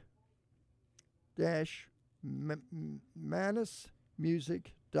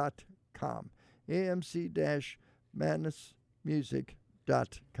 amc-manusmusic.com.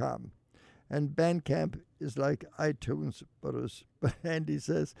 amc-manusmusic.com. And Bandcamp is like iTunes, but Andy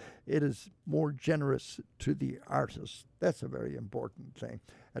says it is more generous to the artist. That's a very important thing.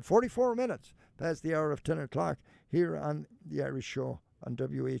 At 44 minutes past the hour of 10 o'clock, here on The Irish Show on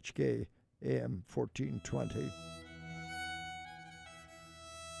WHK AM 1420.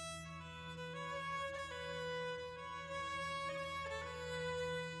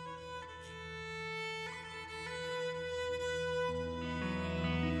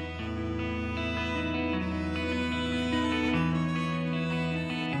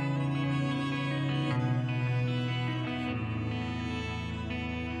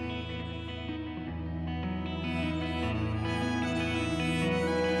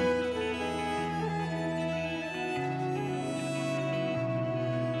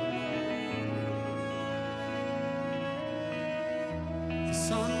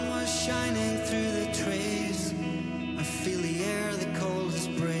 through the trees. I feel the air, the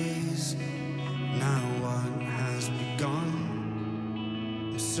coldest breeze. Now what has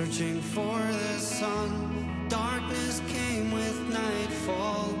begun? I'm searching for the sun. Darkness came with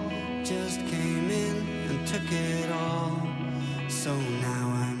nightfall, just came in and took it all. So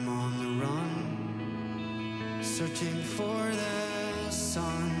now I'm on the run, searching for the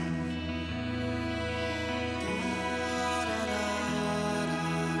sun.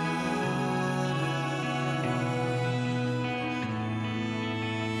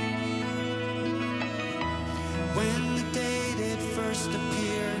 When the day did first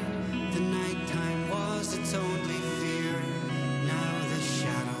appear, the nighttime was its only fear. Now the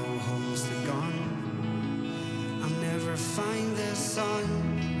shadow holds the gun. I'll never find the sun.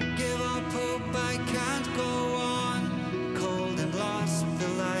 Give up hope, I can't go on. Cold and lost, the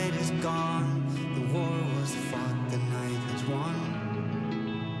light is gone. The war was fought, the night is won.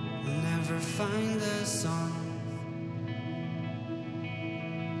 I'll never find the sun.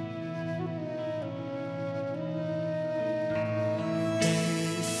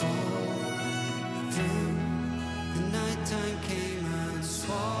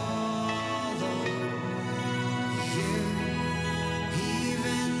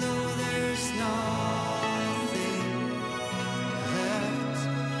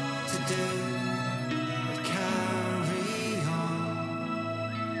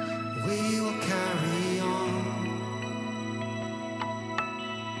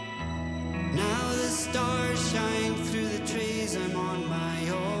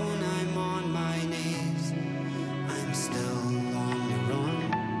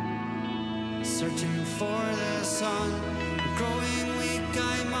 Searching for the sun, growing weak,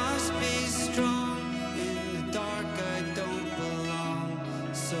 I must be strong. In the dark, I don't belong,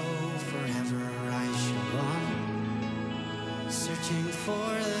 so forever I shall run. Searching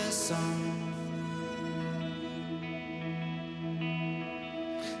for the sun,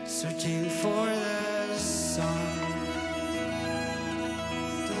 searching for the sun.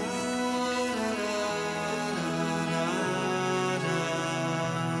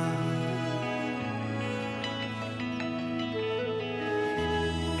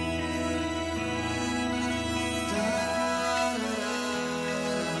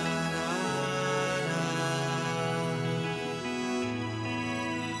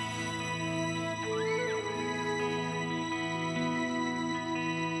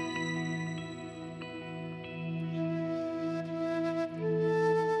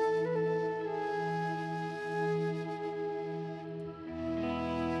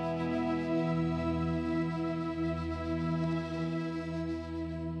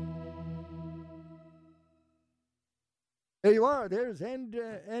 There you are. There's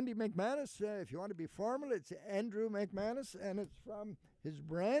Andy McManus. If you want to be formal, it's Andrew McManus, and it's from his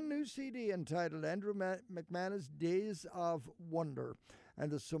brand new CD entitled Andrew McManus Days of Wonder.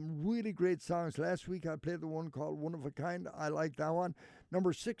 And there's some really great songs. Last week I played the one called One of a Kind. I like that one.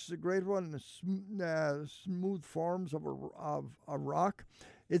 Number 6 is a great one, Smooth Forms of a Rock.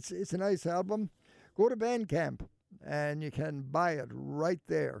 It's a nice album. Go to Bandcamp, and you can buy it right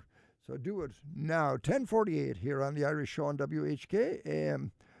there. So do it now. 10:48 here on the Irish Show on WHK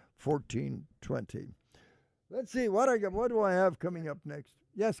AM 1420. Let's see what do I have coming up next.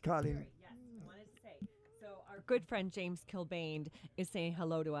 Yes, Colleen. Yes, I wanted to say. So our good friend James Kilbane is saying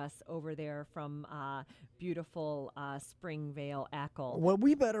hello to us over there from beautiful Springvale, Ackle. Well,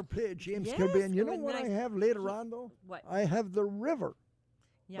 we better play James Kilbane. You know what nice. I have later on though? What? I have The River.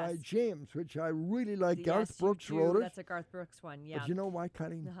 Yes. By James, which I really like. Yes, Garth Brooks you wrote it. That's a Garth Brooks one, yeah. But you know why,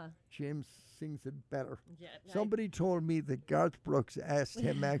 Colleen? Uh-huh. James sings it better. Yeah, Somebody told me that Garth Brooks asked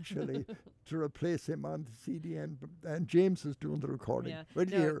him actually to replace him on the CD, and James is doing the recording. Yeah. Right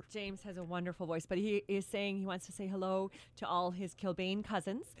here. James has a wonderful voice, but he is saying he wants to say hello to all his Kilbane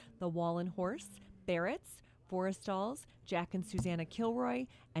cousins, the Wallen Horse, Barretts, Forrestalls, Jack and Susanna Kilroy,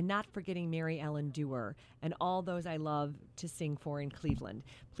 and not forgetting Mary Ellen Dewar, and all those I love to sing for in Cleveland.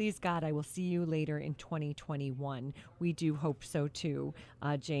 Please, God, I will see you later in 2021. We do hope so, too.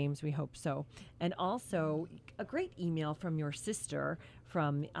 James, we hope so. And also, a great email from your sister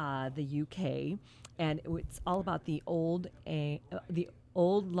from the UK, and it's all about the Old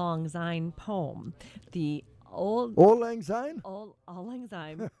Lang Syne poem. The Old Lang Syne? Old Lang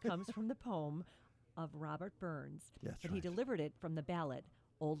Syne comes from the poem of Robert Burns, but he delivered it from the ballad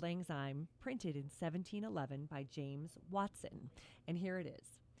Old Lang Syne, printed in 1711 by James Watson. And here it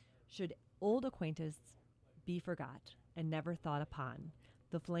is. Should old acquaintance be forgot and never thought upon,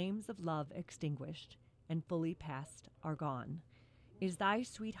 the flames of love extinguished and fully past are gone, is thy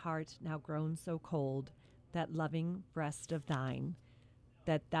sweet heart now grown so cold, that loving breast of thine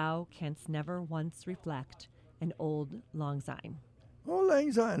that thou canst never once reflect an old lang syne. Oh,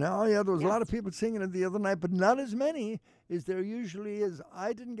 lang syne. Oh, yeah, there was a lot of Yes. people singing it the other night, but not as many as there usually is.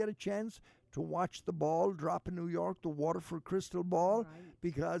 I didn't get a chance to watch the ball drop in New York, the Waterford Crystal Ball,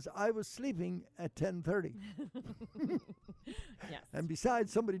 because I was sleeping at 10:30. Yes. And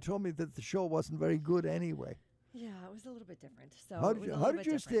besides, somebody told me that the show wasn't very good anyway. Yeah, it was a little bit different. So How it did was you- a how little did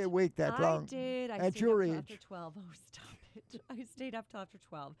bit you stay different. awake that long? I did. I At stayed your up till age? after 12. Oh, stop it. I stayed up till after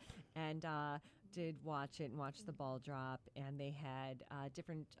 12 and did watch it and watch the ball drop. And they had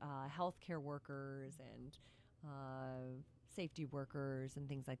different healthcare workers and safety workers and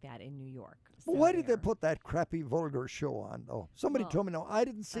things like that in New York. Well, why did they put that crappy vulgar show on, though? Somebody Well, told me, no, I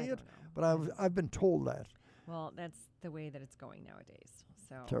didn't see it, but I've been told that. Well, that's the way that it's going nowadays.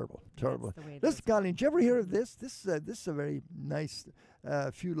 So Terrible, that's terrible. the way that Listen, it's going. Colleen, did you ever hear of this? This is a very nice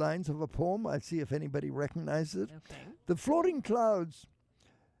few lines of a poem. I'll see if anybody recognizes it. Okay. The floating clouds,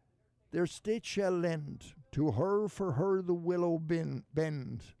 their state shall lend to her for her the willow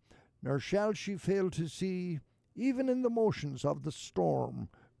bend, nor shall she fail to see, even in the motions of the storm,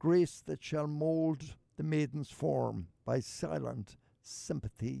 grace that shall mold the maiden's form by silent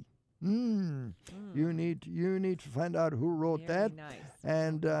sympathy. You need to find out who wrote Very that, nice.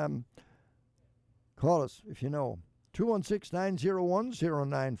 and call us if you know.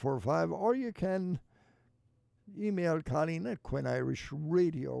 216-901-0945, or you can email Colleen at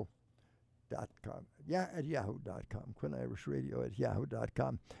QuinnIrishRadio.com. Yeah, at yahoo.com. QuinnIrishRadio at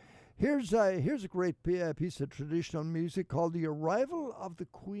yahoo.com. Here's a great piece of traditional music called The Arrival of the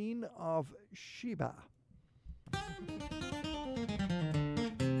Queen of Sheba.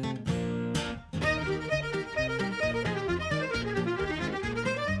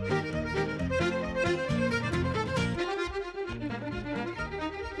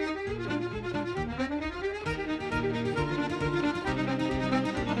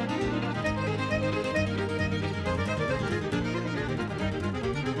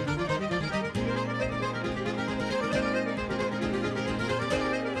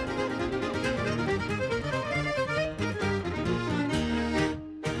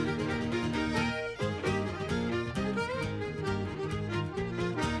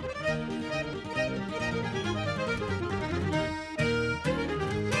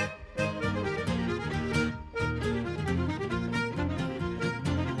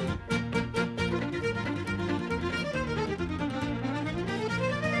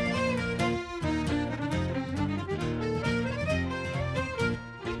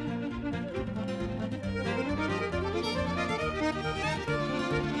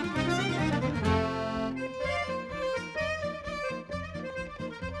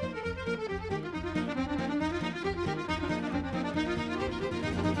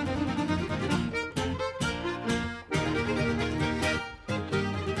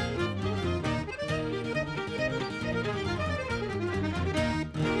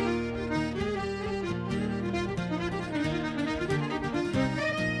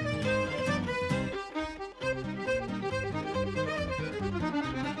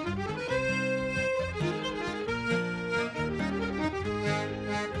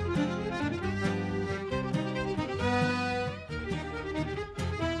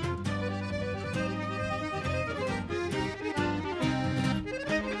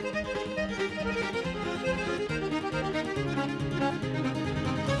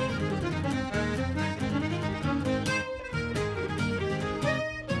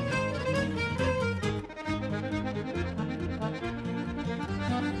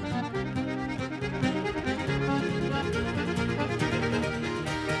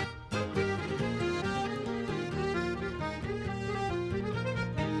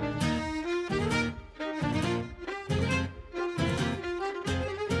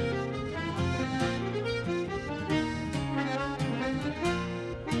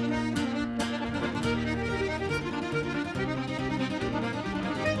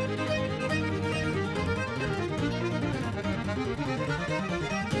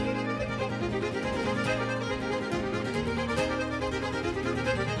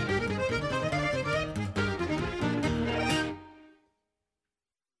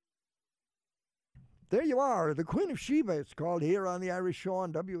 There you are, the Queen of Sheba, it's called here on the Irish Show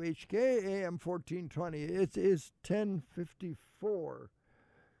on WHK AM 1420. It is 10:54.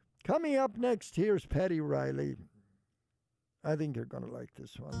 Coming up next, here's Paddy Riley. I think you're going to like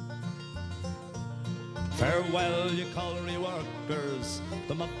this one. Farewell, you colliery workers,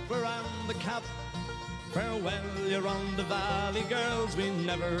 the muffler and the cap. Farewell, you round the valley girls, we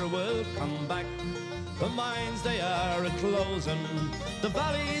never will come back. The mines, they are a-closing, the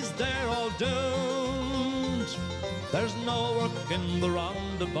valleys, they're all doomed. There's no work in the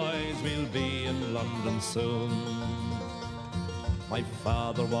Ronda, boys, we'll be in London soon. My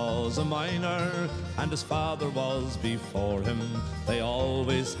father was a miner, and his father was before him. They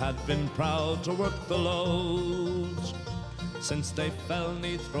always had been proud to work the loads. Since they fell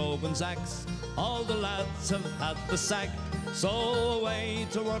 'neath Rogan's axe, all the lads have had the sack. So away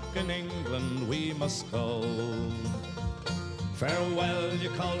to work in England we must go. Farewell, you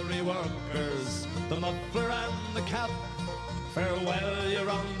colliery workers, the muffler and the cap. Farewell, you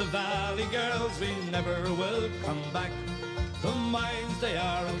Ronda Valley girls, we never will come back. The mines they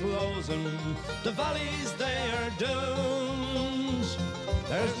are closing, the valleys they are doomed.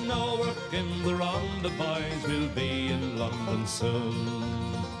 There's no work in the Ronda, boys, we'll be in London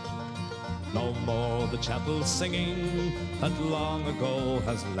soon. No more the chapel singing that long ago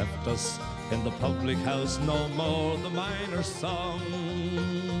has left us. In the public house no more the miners' song.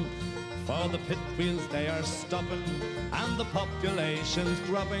 For the pit wheels they are stopping and the population's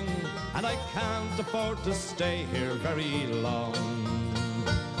dropping, and I can't afford to stay here very long.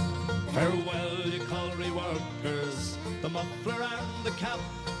 Farewell, you colliery workers, the muffler and the cap.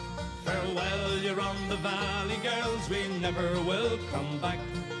 Farewell, you Ronda Valley girls, we never will come back.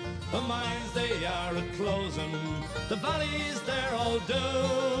 The mines they are a-closing, the valleys they're all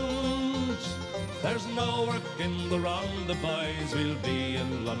doomed. There's no work in the Ronda, boys, we'll be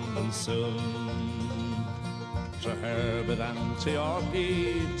in London soon. To Herbert and to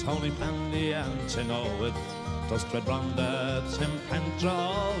Yorkie, Tony Pandy and to Knowith, to Dread Ronda, Tim Pentra,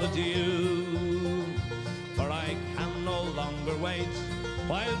 all adieu. For I can no longer wait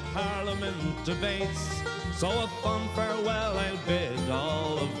while Parliament debates, so a fond farewell I'll bid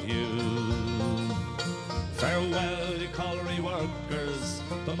all of you. Farewell, you colliery workers,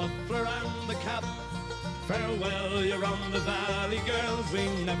 the muffler and the cap. Farewell, you Ronda Valley girls, we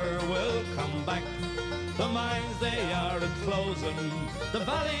never will come back. The mines they are a-closing, the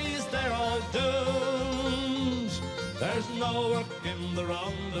valleys they're all doomed. There's no work in the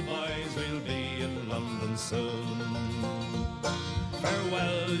Ronda, boys, we'll be in London soon.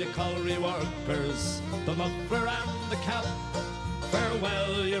 Farewell, you colliery workers, the muffler and the cap.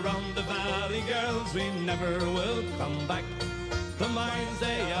 Farewell, you Ronda Valley girls, we never will come back. The mines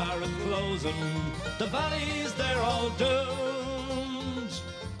they are a-closing, the valleys they're all doomed.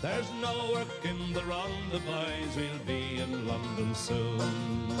 There's no work in the Ronda, boys, we'll be in London soon.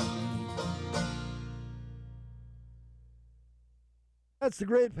 That's the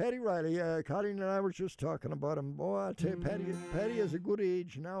great Paddy Riley. Colleen and I were just talking about him. Oh, I'll tell you, Paddy is a good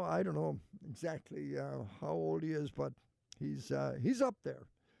age now. I don't know exactly how old he is, but he's up there.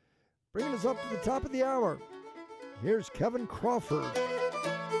 Bringing us up to the top of the hour. Here's Kevin Crawford.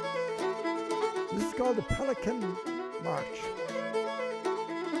 This is called the Pelican March.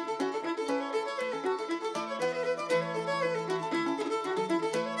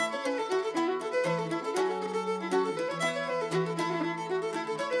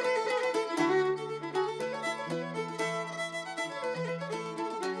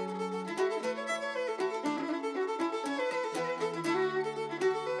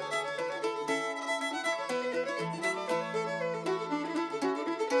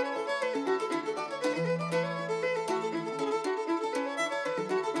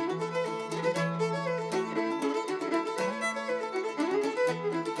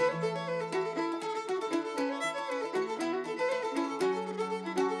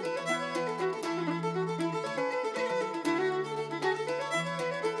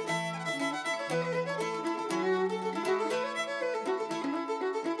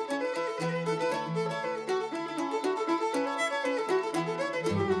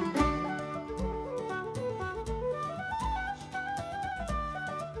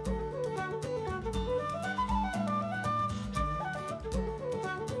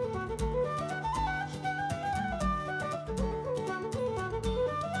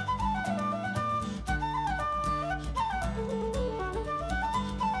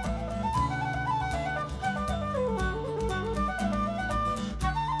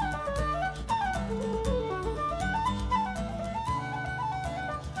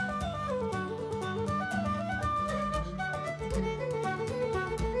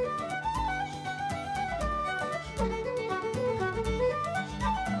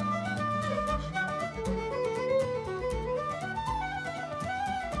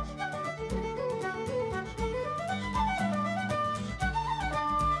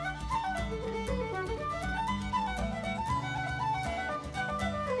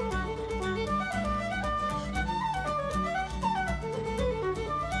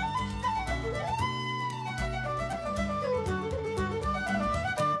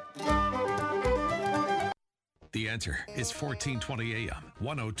 The Answer is 1420 AM,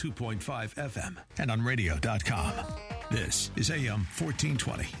 102.5 FM, and on radio.com. This is AM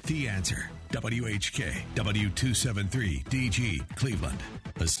 1420, The Answer. WHK, W273, DG, Cleveland.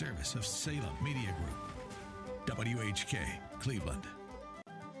 A service of Salem Media Group. WHK, Cleveland.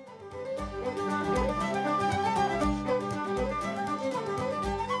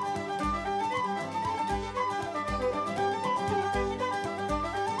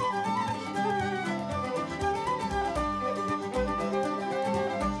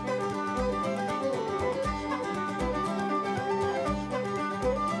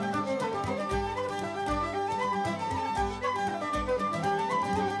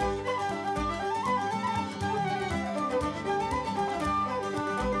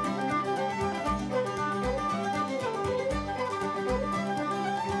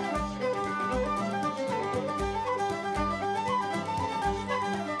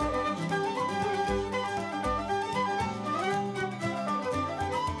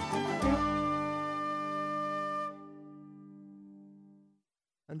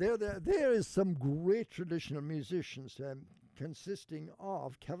 And there is some great traditional musicians consisting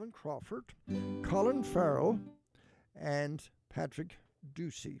of Kevin Crawford, Colin Farrell, and Patrick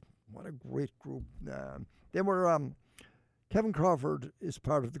Ducey. What a great group. They were, Kevin Crawford is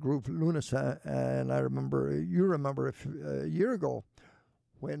part of the group Lunasa, and I remember, you remember a year ago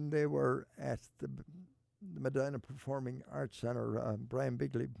when they were at the Medina Performing Arts Centre, Brian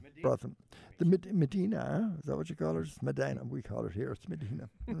Bigley brought them. The Medina, is that what you call it? It's Medina, we call it here, it's Medina.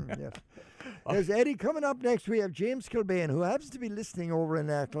 Yes. There's Eddie. Coming up next, we have James Kilbane, who happens to be listening over in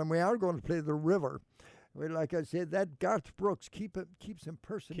Ackle, and we are going to play The River. Well, like I said, that Garth Brooks keeps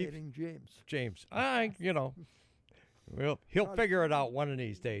impersonating James. Well, he'll figure it out one of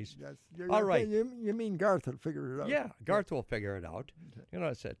these days. Yes. All right. You mean Garth will figure it out? Yeah, Garth will figure it out.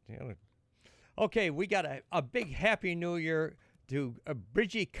 I said, Okay, we got a big Happy New Year to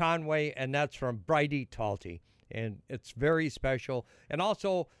Bridgie Conway, and that's from Bridie Talty. And it's very special. And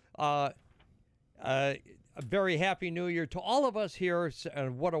also, a very Happy New Year to all of us here,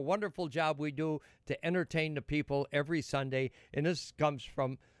 and what a wonderful job we do to entertain the people every Sunday. And this comes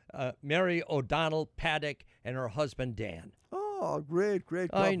from Mary O'Donnell Paddock and her husband, Dan. Oh, great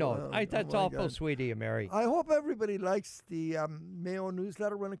couple. I know. That's awful sweet of you, Mary. I hope everybody likes the Mayo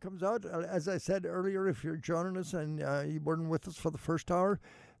newsletter when it comes out. As I said earlier, if you're joining us and you weren't with us for the first hour,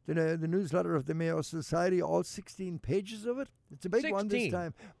 the newsletter of the Mayo Society, all 16 pages of it. It's a big one this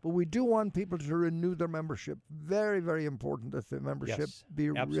time. But we do want people to renew their membership. Very, very important that the membership be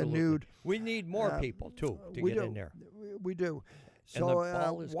renewed. We need more people, too, to get in there. We do.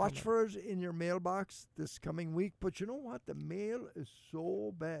 So watch for it in your mailbox this coming week. But you know what? The mail is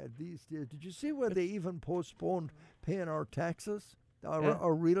so bad these days. Did you see where they even postponed paying our taxes,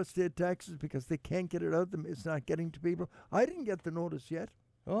 our real estate taxes, because they can't get it out? It's not getting to people. I didn't get the notice yet.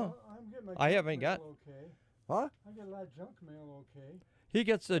 Oh, I'm getting my I haven't mail got. Okay. What? I get a lot of junk mail. Okay. He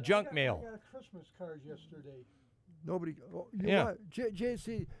gets the junk mail. I got a Christmas card yesterday. Nobody. Yeah.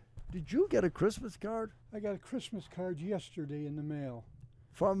 JC, did you get a Christmas card? I got a Christmas card yesterday in the mail.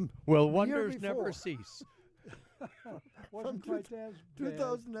 From Well, the wonders year before. never cease. Wasn't quite as bad.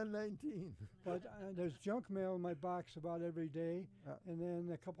 2019. But there's junk mail in my box about every day, and then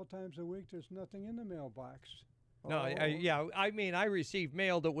a couple times a week there's nothing in the mailbox. No, I received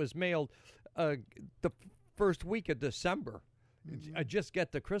mail that was mailed the first week of December. Mm-hmm. I just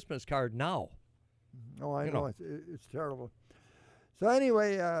get the Christmas card now. Oh, I know. It's terrible. So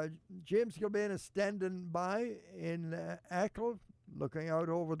anyway, James Kilbane is standing by in Ackle, looking out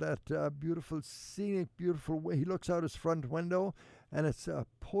over that beautiful way. He looks out his front window, and it's a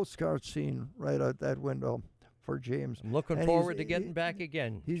postcard scene right out that window for James. I'm looking forward to getting back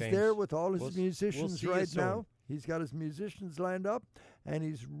again, He's James. there with all his musicians we'll right see you now. soon. He's got his musicians lined up, and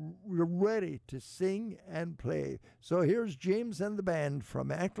he's ready to sing and play. So here's James and the band from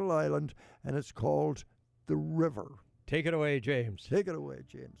Ackle Island, and it's called The River. Take it away, James. Take it away,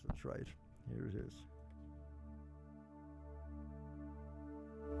 James. That's right. Here it is.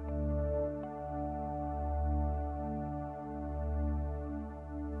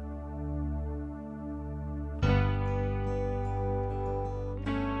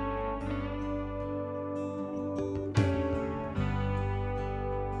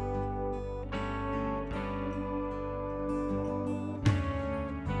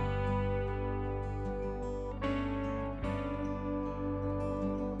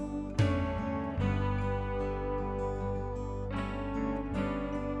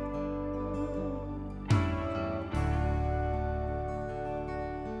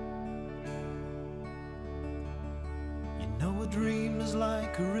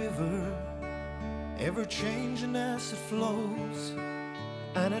 Like a river, ever changing as it flows.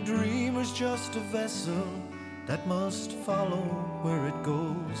 And a dreamer's just a vessel that must follow where it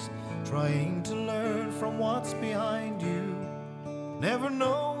goes, trying to learn from what's behind you, never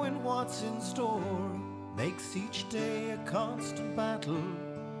knowing what's in store, makes each day a constant battle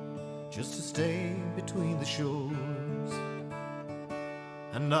just to stay between the shores.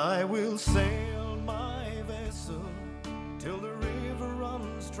 And I will sail my vessel till the river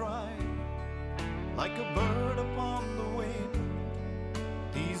runs dry, like a bird upon the wind.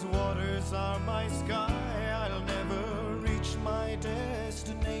 These waters are my sky. I'll never reach my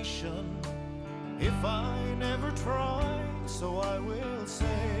destination if I never try. So I will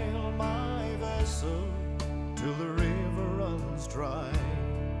sail my vessel till the river runs dry.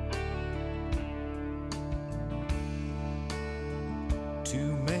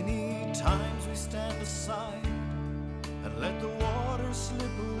 Too many times we stand aside and let the water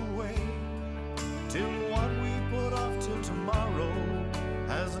slip away, till what we put off till tomorrow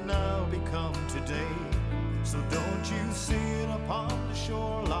has now become today. So don't you sit upon the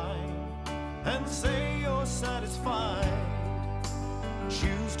shoreline and say you're satisfied.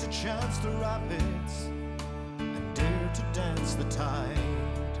 Choose to chance the rapids and dare to dance the tide.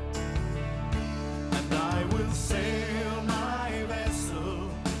 And I will sail my vessel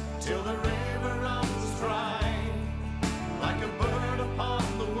till the river runs dry, like a bird upon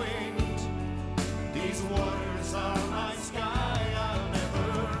the wind. These waters are my sky. I'll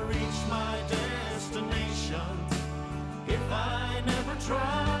never reach my destination if I never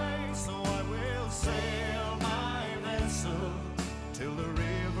try. So I will sail my vessel till the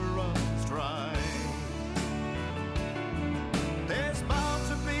river runs dry. There's bound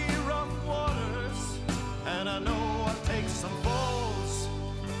to be rough waters, and I know I'll take some falls,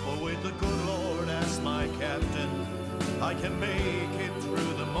 but with the good Lord as my captain, I can make it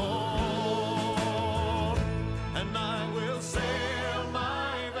through them all. And I will sail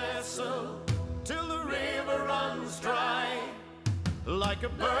my vessel till the river runs dry, like a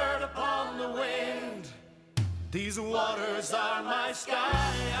bird upon the wind. These waters are my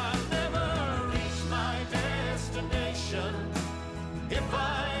sky. I'll never reach my destination if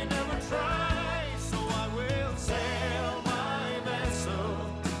I never try. So I will sail my vessel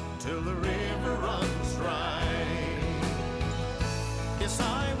till the river runs dry. Yes,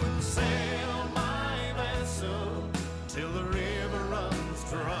 I will sail my vessel till the river runs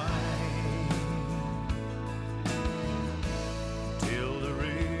dry. Till the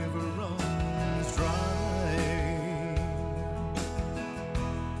river runs dry.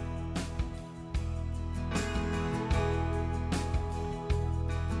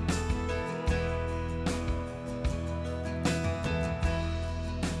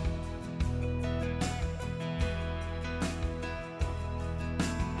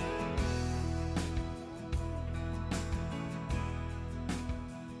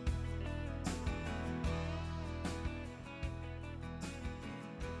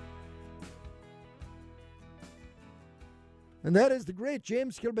 And that is the great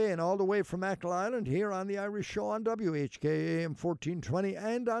James Kilbane, all the way from Ackle Island, here on the Irish Show on WHK AM 1420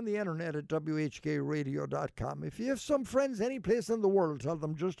 and on the internet at WHKradio.com. If you have some friends any place in the world, tell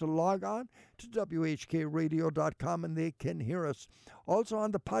them just to log on to WHKradio.com and they can hear us. Also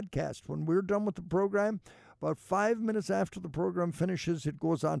on the podcast, when we're done with the program, about 5 minutes after the program finishes, it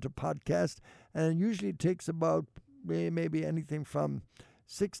goes on to podcast, and it usually takes about maybe anything from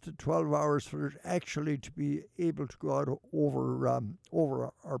 6 to 12 hours for it actually to be able to go out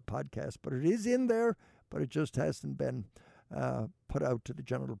over our podcast. But it is in there, but it just hasn't been put out to the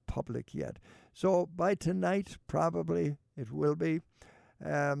general public yet. So by tonight, probably it will be.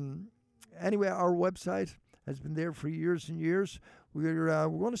 Anyway, our website has been there for years and years. We're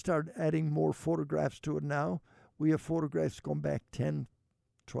going to start adding more photographs to it now. We have photographs going back 10,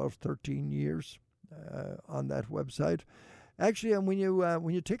 12, 13 years on that website. Actually, and when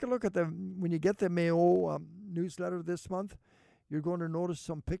you take a look at when you get the Mayo newsletter this month, you're going to notice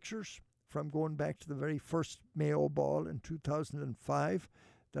some pictures from going back to the very first Mayo Ball in 2005.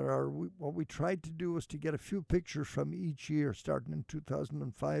 What we tried to do was to get a few pictures from each year, starting in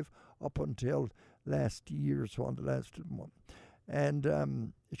 2005 up until last year's one, the last one. And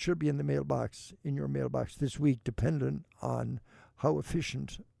it should be in your mailbox this week, depending on how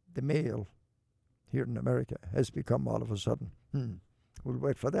efficient the mail here in America has become all of a sudden. We'll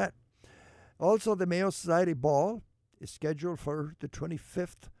wait for that. Also, the Mayo Society Ball is scheduled for the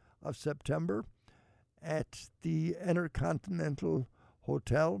 25th of September at the Intercontinental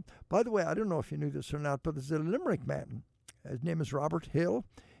Hotel. By the way, I don't know if you knew this or not, but there's a Limerick man. His name is Robert Hill.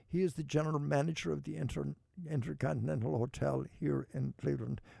 He is the general manager of the Intercontinental Hotel here in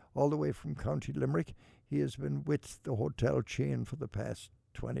Cleveland, all the way from County Limerick. He has been with the hotel chain for the past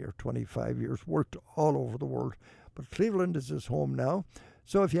 20 or 25 years, worked all over the world. But Cleveland is his home now.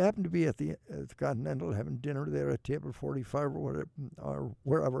 So if you happen to be at the Continental having dinner there at Table 45 or whatever, or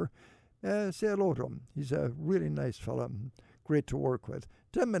wherever, say hello to him. He's a really nice fella, great to work with.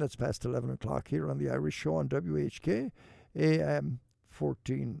 10 minutes past 11 o'clock here on the Irish Show on WHK, AM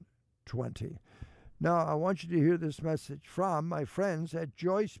 1420. Now, I want you to hear this message from my friends at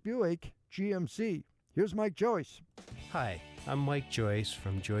Joyce Buick GMC. Here's Mike Joyce. Hi, I'm Mike Joyce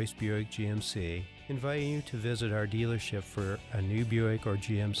from Joyce Buick GMC, inviting you to visit our dealership for a new Buick or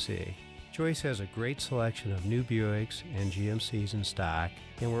GMC. Joyce has a great selection of new Buicks and GMCs in stock,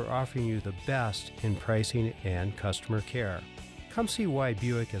 and we're offering you the best in pricing and customer care. Come see why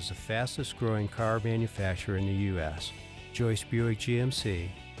Buick is the fastest growing car manufacturer in the U.S. Joyce Buick GMC,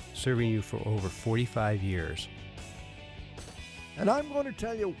 serving you for over 45 years. And I'm going to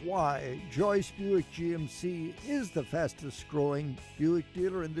tell you why Joyce Buick GMC is the fastest growing Buick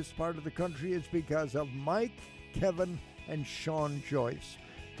dealer in this part of the country. It's because of Mike, Kevin, and Sean Joyce.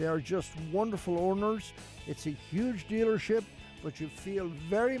 They are just wonderful owners. It's a huge dealership, but you feel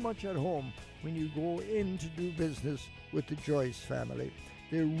very much at home when you go in to do business with the Joyce family.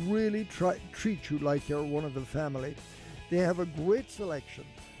 They really treat you like you're one of the family. They have a great selection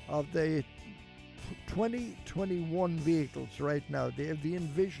of the 2021 vehicles right now. They have the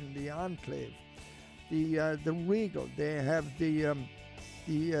Envision, the Enclave, the Regal. They have the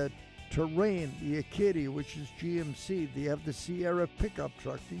Terrain, the Acadia, which is GMC. They have the Sierra pickup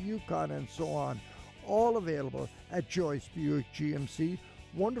truck, the Yukon, and so on. All available at Joyce Buick GMC.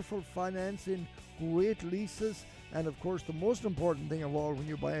 Wonderful financing, great leases, and of course the most important thing of all when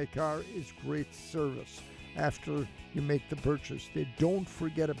you buy a car is great service after you make the purchase. They don't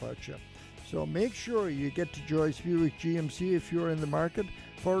forget about you. So make sure you get to Joyce Buick GMC if you're in the market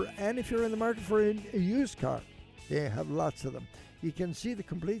for a used car. They have lots of them. You can see the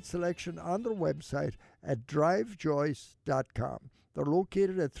complete selection on their website at drivejoyce.com. They're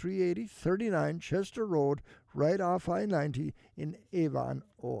located at 380-39 Chester Road, right off I-90 in Avon,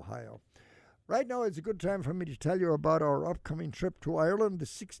 Ohio. Right now, it's a good time for me to tell you about our upcoming trip to Ireland. The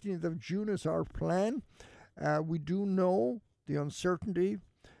 16th of June is our plan. We do know the uncertainty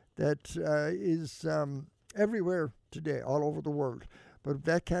that is everywhere today, all over the world. But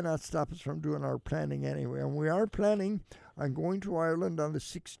that cannot stop us from doing our planning anyway. And we are planning on going to Ireland on the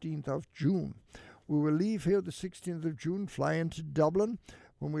 16th of June. We will leave here the 16th of June, fly into Dublin.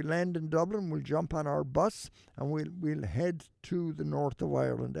 When we land in Dublin, we'll jump on our bus and we'll head to the north of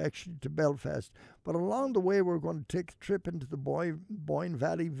Ireland, actually to Belfast. But along the way, we're going to take a trip into the Boyne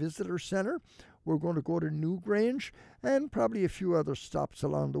Valley Visitor Centre. We're going to go to Newgrange and probably a few other stops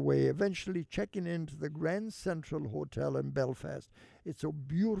along the way, eventually checking into the Grand Central Hotel in Belfast. It's a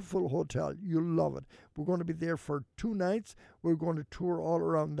beautiful hotel. You'll love it. We're going to be there for 2 nights. We're going to tour all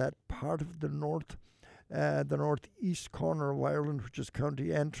around that part of the northeast corner of Ireland, which is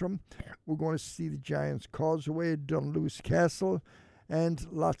County Antrim. We're going to see the Giant's Causeway, Dunluce Castle, and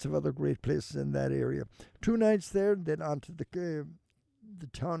lots of other great places in that area. 2 nights there, then on to the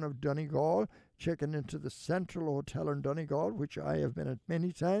town of Donegal, checking into the Central Hotel in Donegal, which I have been at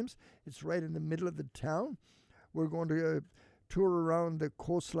many times. It's right in the middle of the town. We're going to tour around the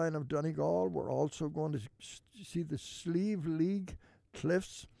coastline of Donegal. We're also going to see the Slieve League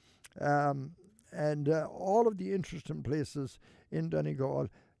Cliffs and all of the interesting places in Donegal,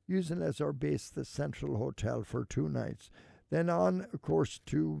 using as our base the Central Hotel for 2 nights. Then on, of course,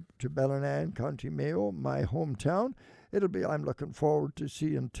 to Ballina, County Mayo, my hometown. I'm looking forward to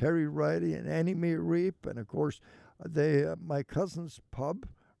seeing Terry Riley and Annie Mae Rape, and of course, my cousin's pub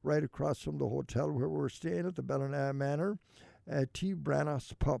right across from the hotel where we're staying at the Ballina Manor, T.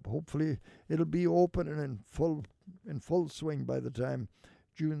 Branno's Pub. Hopefully, it'll be open and in full swing by the time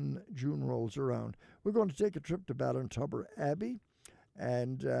June rolls around. We're going to take a trip to Ballintubber Abbey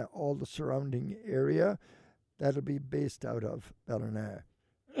and all the surrounding area. That'll be based out of Ballina.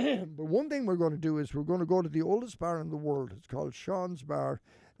 But one thing we're going to do is we're going to go to the oldest bar in the world. It's called Sean's Bar,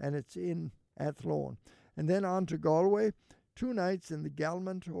 and it's in Athlone. And then on to Galway, 2 nights in the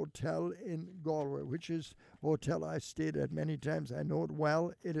Galmont Hotel in Galway, which is a hotel I stayed at many times. I know it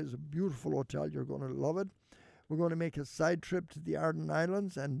well. It is a beautiful hotel. You're going to love it. We're going to make a side trip to the Arden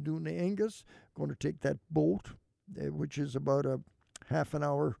Islands and Duna Angus. Going to take that boat, which is about a half an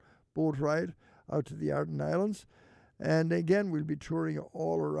hour boat ride out to the Arden Islands. And again, we'll be touring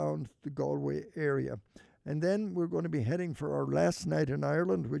all around the Galway area. And then we're going to be heading for our last night in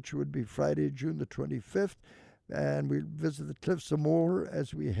Ireland, which would be Friday, June the 25th. And we'll visit the Cliffs of Moher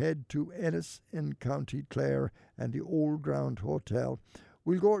as we head to Ennis in County Clare and the Old Ground Hotel.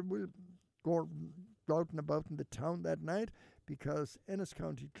 We'll go out and about in the town that night because Ennis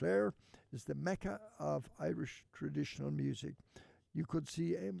County Clare is the mecca of Irish traditional music. You could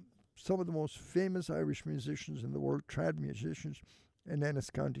see some of the most famous Irish musicians in the world, trad musicians, in Ennis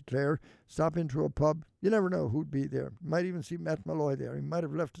County Clare. Stop into a pub, you never know who'd be there. You might even see Matt Malloy there. He might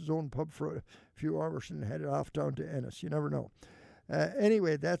have left his own pub for a few hours and headed off down to Ennis. You never know.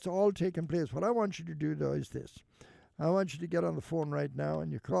 Anyway, that's all taking place. What I want you to do, though, is this. I want you to get on the phone right now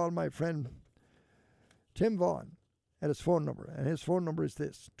and you call my friend Tim Vaughan at his phone number. And his phone number is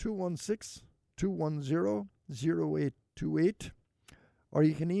this, 216-210-0828. Or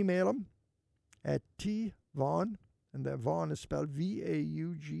you can email him at tvaughan, and that Vaughan is spelled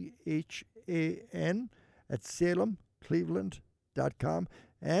V-A-U-G-H-A-N, at salemcleveland.com.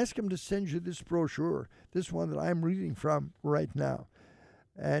 Ask him to send you this brochure, this one that I'm reading from right now.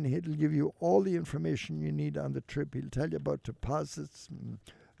 And he'll give you all the information you need on the trip. He'll tell you about deposits and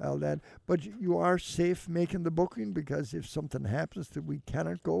all that. But you are safe making the booking because if something happens that we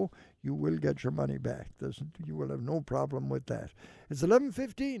cannot go, you will get your money back. You will have no problem with that. It's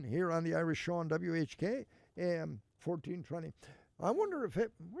 11:15 here on the Irish Show on WHK, AM 1420. I wonder if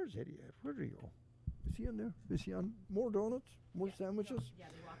where's Eddie at? Where did he go? Is he in there? Is he on more donuts? More sandwiches? Yeah,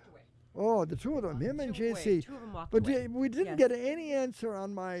 they walked away. Oh, the two of them, him and JC. Two of them walked but away. We didn't get any answer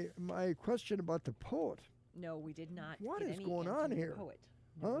on my question about the poet. No, we did not. What get is any going answer on from the here? Poet.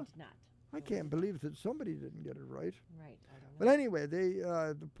 No, Huh? we did not. I can't believe that somebody didn't get it right. Right. I don't know. But anyway,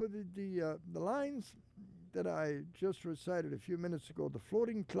 the lines that I just recited a few minutes ago, the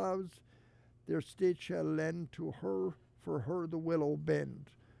floating clouds, their state shall lend to her, for her the willow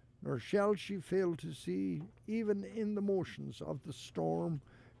bend, nor shall she fail to see, even in the motions of the storm,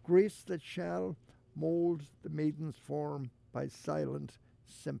 grace that shall mold the maiden's form by silent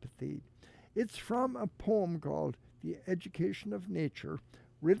sympathy. It's from a poem called The Education of Nature,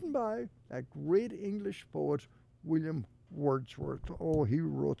 written by that great English poet, William Wordsworth. Oh, he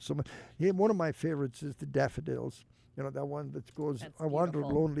wrote some. One of my favorites is The Daffodils. You know, that one that goes, That's I wandered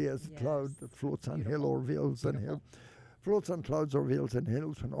beautiful. lonely as a cloud that floats on hill or vales and hill. Floats on clouds or vales and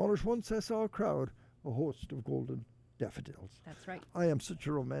hills, when all at once I saw a crowd, a host of golden daffodils. That's right. I am such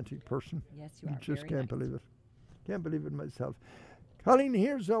a romantic person. Yes, you are. Just Very can't nice. believe it. Can't believe it myself. Colleen,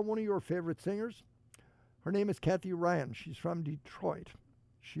 here's one of your favorite singers. Her name is Kathy Ryan. She's from Detroit.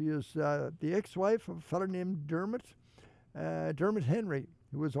 She is the ex-wife of a fellow named Dermot Henry,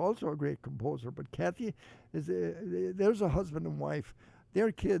 who was also a great composer. But Kathy there's a husband and wife.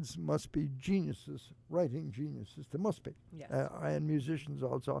 Their kids must be geniuses, writing geniuses. They must be. Yes. And musicians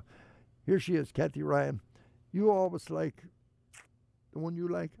also. Here she is, Kathy Ryan. You always like the one you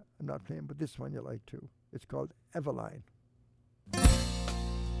like. I'm not playing, but this one you like too. It's called Eveline.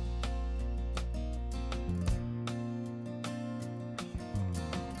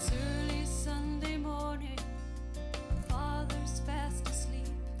 It's early Sunday morning, father's fast asleep.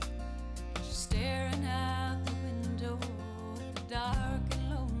 She's staring out the window at the dark and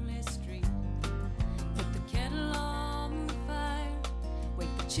lonely street. Put the kettle on the fire,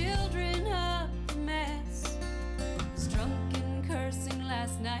 wake the children up in mass. This drunken cursing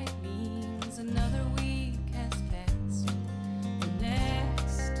last night means another week has passed. The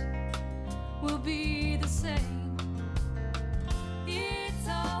next will be the same. It's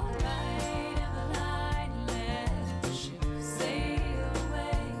alright, Eveline, let the ship sail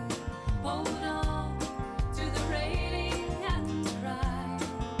away. Hold on to the railing and cry.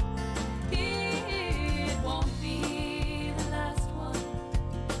 It won't be the last one,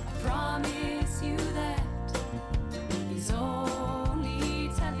 I promise you that. He's only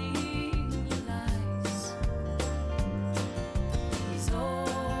telling you lies. He's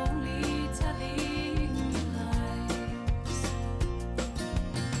only telling you lies.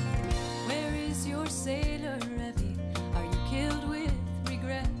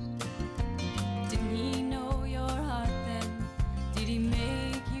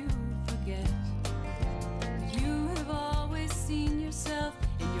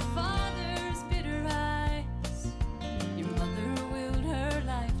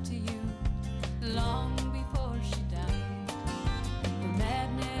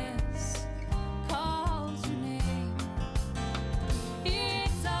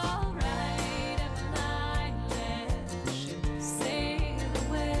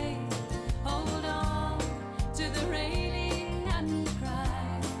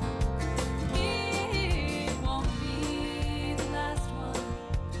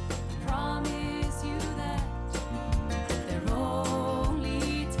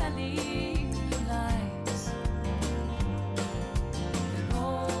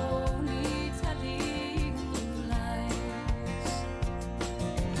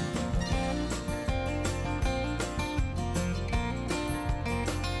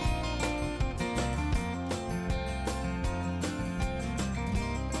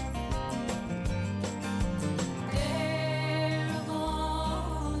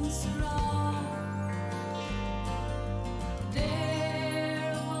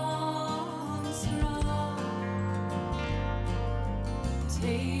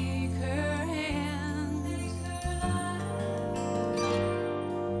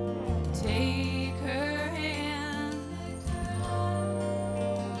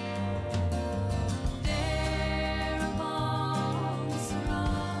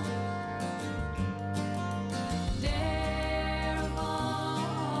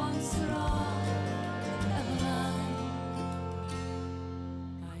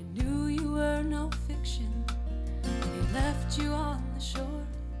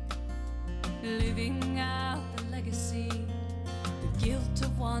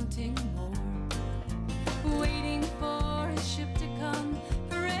 wanting more, waiting for a ship to come,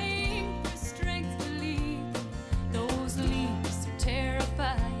 praying for strength to lead. Those leaps are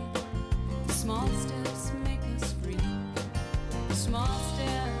terrified. The small steps make us free. The small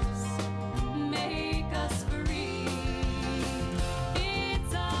steps make us free.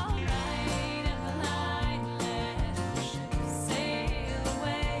 It's all right in the night, let the ship sail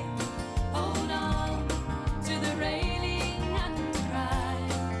away. Hold on to the railing and cry.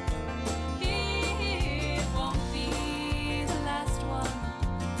 It won't be the last one.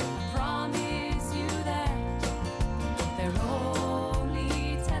 I promise you that. They're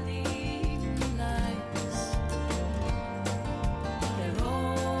only telling lies. They're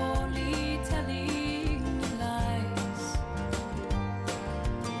only telling lies.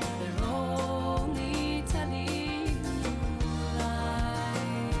 They're only telling lies.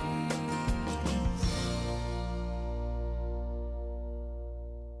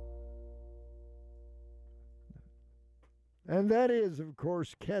 And that is, of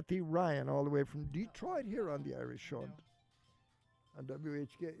course, Kathy Ryan, all the way from Detroit here on the Irish Show on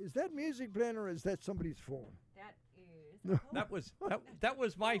WHK. Is that music playing or is that somebody's phone? That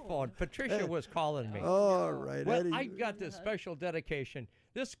was my phone. Patricia was calling me. All right, Well, Eddie. I got this special dedication.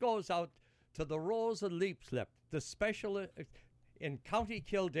 This goes out to the Rose of Leapslip, the special in County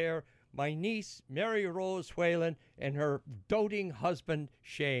Kildare, my niece, Mary Rose Whalen, and her doting husband,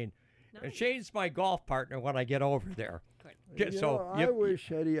 Shane. And Shane's my golf partner when I get over there. I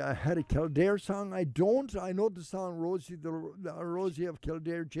wish, Eddie, I had a Kildare song. I don't. I know the song Rosie, the Rosie of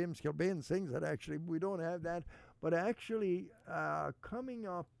Kildare. James Kilbane sings it, actually. We don't have that. But actually, coming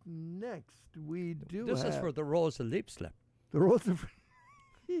up next, we do This have... is for the Rose of Leapslip. The Rose of...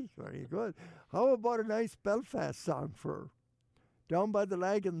 Very good. How about a nice Belfast song for Down by the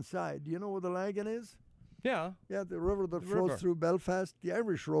Lagan side? Do you know where the Lagan is? Yeah. Yeah, the river that The flows river. through Belfast. The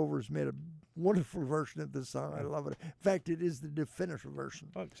Irish Rovers made a wonderful version of this song. I love it. In fact, it is the definitive version.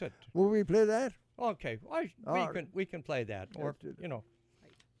 Oh, good. Will we play that? Okay, we can play that, or Let's do that. you know.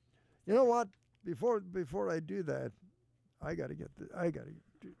 You know what? Before I do that, I got to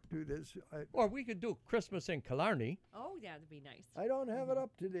do this. Or we could do Christmas in Killarney. Oh, yeah, that'd be nice. I don't have it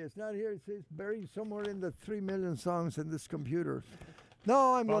up today. It's not here. It's buried somewhere in the 3 million songs in this computer.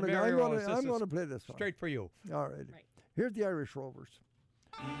 No, I'm Well, going Mary Rose, this to is play this one. Straight for you. All right. Here's the Irish Rovers.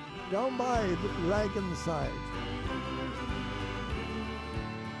 Down by the Lagan side.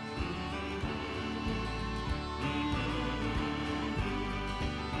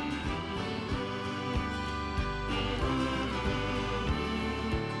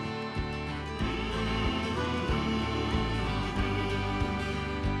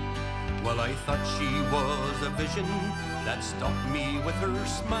 Well, I thought she was a vision that stopped me with her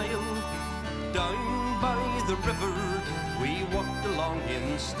smile. Down by the river, we walked along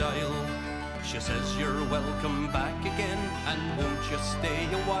in style. She says, you're welcome back again, and won't you stay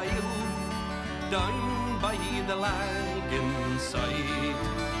a while? Down by the Lagan side.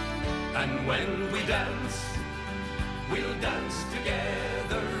 And when we dance, we'll dance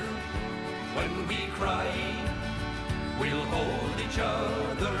together. When we cry, we'll hold each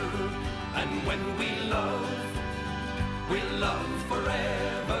other. And when we love, we'll love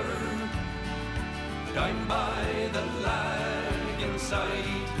forever. Down by the Lagan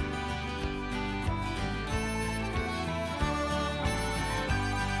side.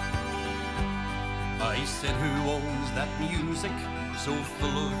 I said, who owns that music so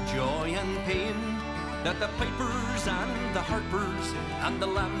full of joy and pain, that the pipers and the harpers and the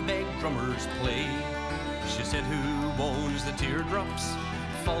lambeg drummers play? She said, who owns the teardrops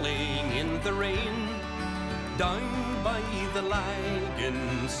falling in the rain, down by the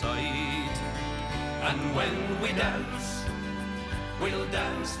Lagan side? And when we dance, we'll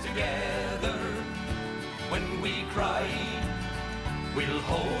dance together. When we cry, we'll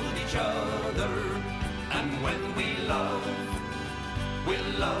hold each other. And when we love,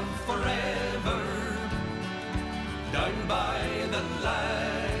 we'll love forever. Down by the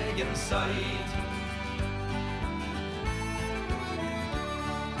Lagan side.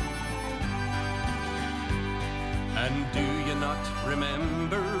 And do you not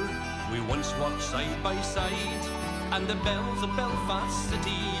remember, we once walked side by side, and the bells of Belfast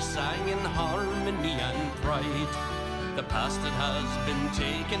City sang in harmony and pride. The past it has been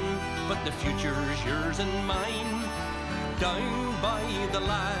taken, but the future's yours and mine, down by the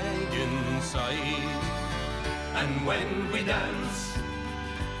Lagan side. And when we dance,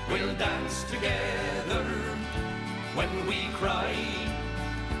 we'll dance together. When we cry,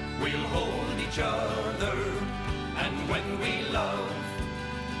 we'll hold each other. And when we love,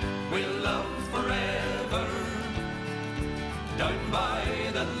 we'll love forever. Down by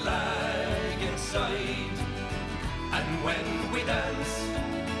the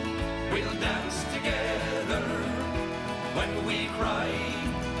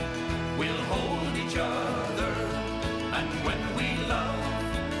each other. And when we love,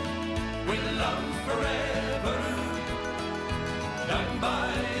 we'll love forever. Down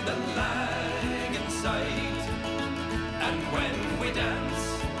by the Lagan side. And when we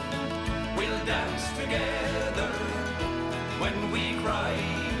dance, we'll dance together. When we cry,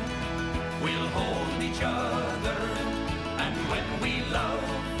 we'll hold each other. And when we love,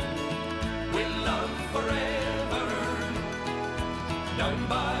 we'll love forever. Down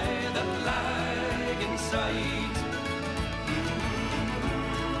by the Lagan side.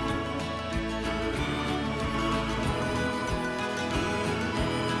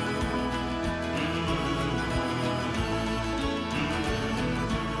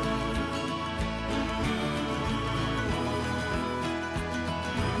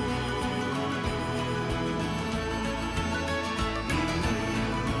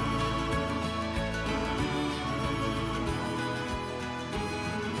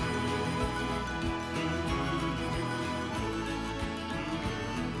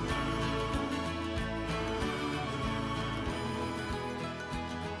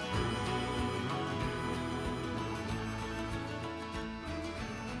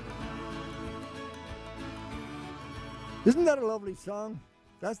 Isn't that a lovely song?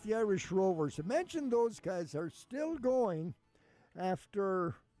 That's the Irish Rovers. Imagine those guys are still going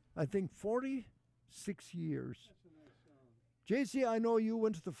after, I think, 46 years. JC, I know you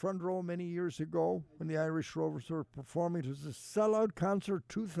went to the front row many years ago when the Irish Rovers were performing. It was a sellout concert,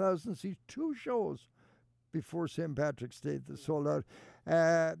 2,000 seats, 2 shows before St. Patrick's Day that sold out.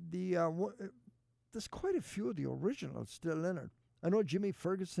 There's quite a few of the originals still in it. I know Jimmy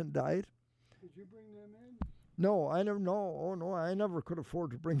Ferguson died. Did you bring them in? No, I never. No, oh no, I never could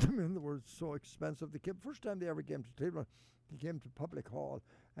afford to bring them in. They were so expensive. First time they ever came to Cleveland, they came to Public Hall,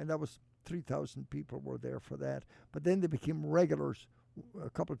 and that was 3,000 people were there for that. But then they became regulars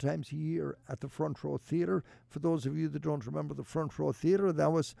a couple of times a year at the Front Row Theatre. For those of you that don't remember the Front Row Theatre,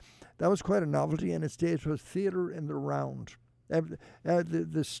 that was quite a novelty, and its stage was theatre in the round.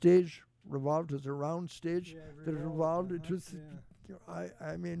 The stage revolved as a round stage that revolved. It was.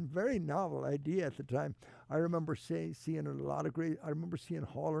 I mean, very novel idea at the time. I remember seeing a lot of great. I remember seeing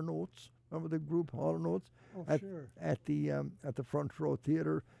Hall & Oates. Remember the group Hall & Oates? Oh, sure. At the Front Row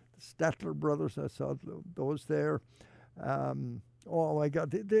Theatre, the Statler brothers. I saw those there. Oh my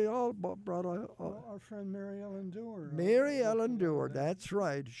God, they all brought our friend Mary Ellen Dewar. Mary Ellen Dewar, that's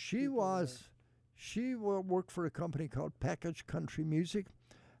right. She worked for a company called Package Country Music.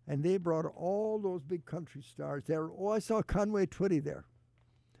 And they brought all those big country stars there. Oh, I saw Conway Twitty there.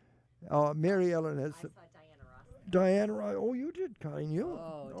 Mary Ellen has. I saw Diana Ross. Diana Ross. Oh, you did, Colleen. You.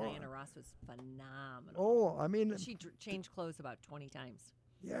 Diana Ross was phenomenal. Oh, I mean. She changed clothes about 20 times.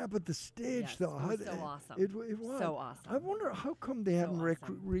 Yeah, but the stage, though. It was so awesome. It was. So awesome. I wonder how come they haven't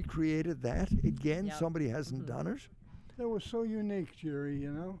recreated that again. Yep. Somebody hasn't done it. That was so unique, Jerry,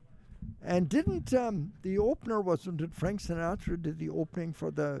 you know. And didn't the opener did Frank Sinatra did the opening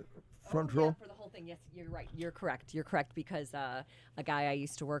for the front row? Yeah, for the whole thing. Yes, you're right. You're correct. You're correct because a guy I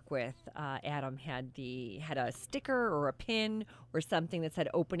used to work with, Adam, had a sticker or a pin or something that said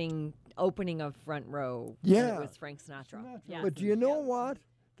opening of front row. Yeah, and it was Frank Sinatra. Yeah. But do you know what?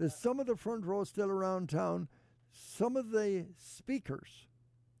 There's some of the front row still around town. Some of the speakers,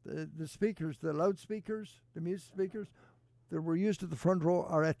 the speakers, the loudspeakers, the music speakers that were used at the front row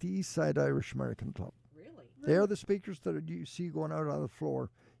are at the East Side Irish American Club. Really? They are the speakers that you see going out on the floor.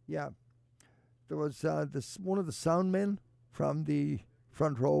 Yeah. There was one of the sound men from the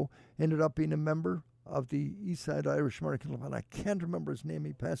front row ended up being a member of the East Side Irish American Club, and I can't remember his name.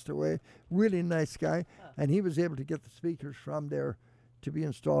 He passed away. Really nice guy, and he was able to get the speakers from there to be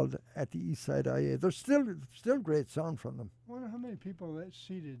installed at the East Side IA. There's still great sound from them. I wonder how many people that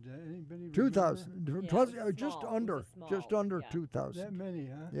seated. Anybody? 2,000. Just under 2,000. That many,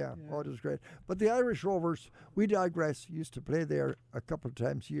 huh? Yeah. Oh, it was great. But the Irish Rovers, we digress, used to play there a couple of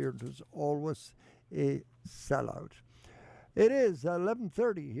times a year. It was always a sellout. It is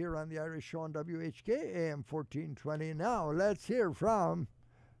 11:30 here on the Irish Show on WHK AM 1420. Now let's hear from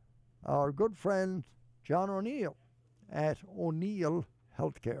our good friend John O'Neill at O'Neill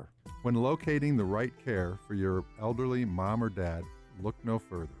Healthcare. When locating the right care for your elderly mom or dad, look no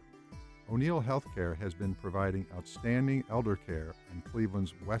further. O'Neill Healthcare has been providing outstanding elder care in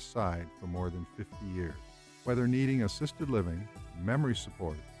Cleveland's West Side for more than 50 years. Whether needing assisted living, memory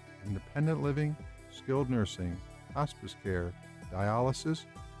support, independent living, skilled nursing, hospice care, dialysis,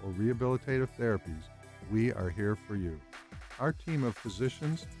 or rehabilitative therapies, we are here for you. Our team of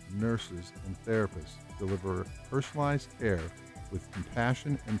physicians, nurses, and therapists deliver personalized care with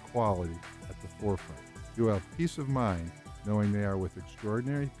compassion and quality at the forefront. You'll have peace of mind knowing they are with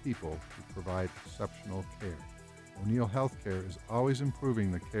extraordinary people who provide exceptional care. O'Neill Healthcare is always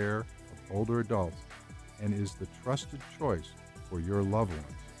improving the care of older adults and is the trusted choice for your loved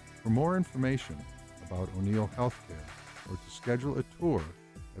ones. For more information about O'Neill Healthcare or to schedule a tour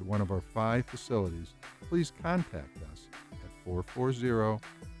at one of our 5 facilities, please contact us at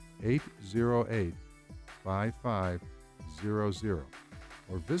 440-808-5500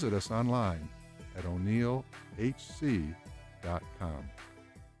 or visit us online at o'neillhc.com.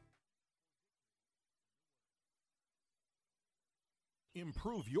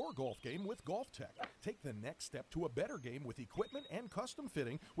 Improve your golf game with GolfTech. Take the next step to a better game with equipment and custom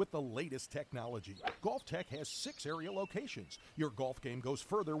fitting with the latest technology. GolfTech has 6 area locations. Your golf game goes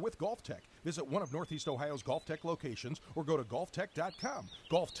further with GolfTech. Visit one of Northeast Ohio's GolfTech locations or go to golftech.com.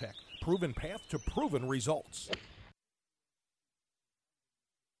 GolfTech, proven path to proven results.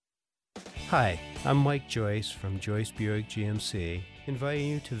 Hi, I'm Mike Joyce from Joyce Buick GMC, inviting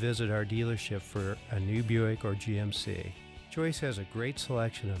you to visit our dealership for a new Buick or GMC. Joyce has a great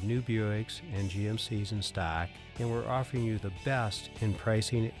selection of new Buicks and GMCs in stock, and we're offering you the best in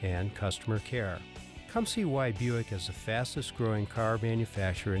pricing and customer care. Come see why Buick is the fastest growing car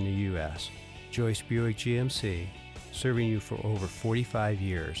manufacturer in the U.S. Joyce Buick GMC, serving you for over 45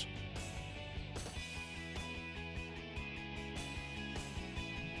 years.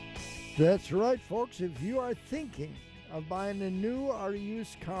 That's right, folks. If you are thinking of buying a new or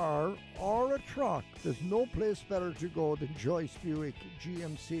used car or a truck, there's no place better to go than Joyce Buick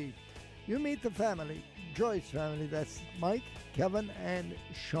GMC. You meet the family, Joyce family. That's Mike, Kevin, and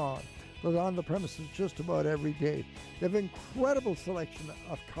Sean. They're on the premises just about every day. They have incredible selection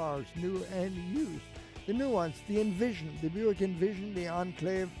of cars, new and used. The new ones, the Envision, the Buick Envision, the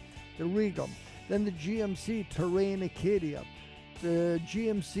Enclave, the Regal, then the GMC Terrain Acadia, the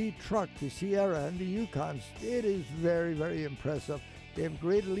GMC truck, the Sierra, and the Yukons. It is very, very impressive. They have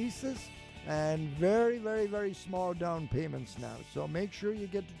great leases and very, very, very small down payments now. So make sure you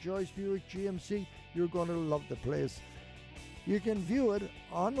get to Joyce Buick GMC. You're going to love the place. You can view it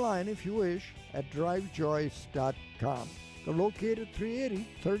online if you wish at drivejoyce.com. They're located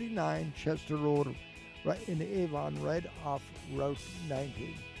 380-39 Chester Road, right in Avon, right off Route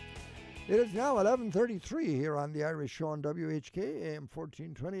 19. It is now 11:33 here on the Irish Show on WHK AM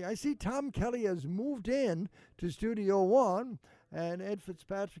 1420. I see Tom Kelly has moved in to Studio 1, and Ed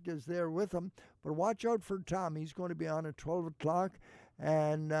Fitzpatrick is there with him. But watch out for Tom. He's going to be on at 12 o'clock.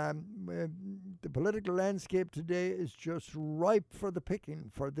 And the political landscape today is just ripe for the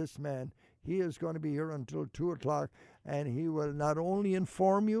picking for this man. He is going to be here until 2 o'clock, and he will not only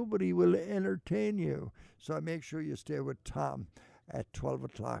inform you, but he will entertain you. So make sure you stay with Tom at 12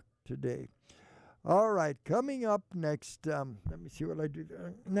 o'clock today. All right, coming up next, let me see what I do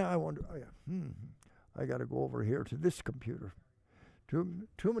there. Now I wonder, I got to go over here to this computer. Too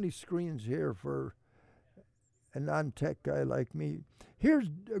many screens here for a non-tech guy like me. Here's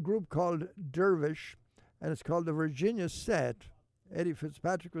a group called Dervish, and it's called the Virginia Set. Eddie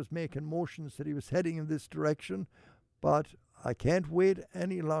Fitzpatrick was making motions that he was heading in this direction, but I can't wait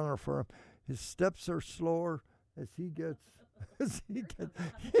any longer for him. His steps are slower as he gets...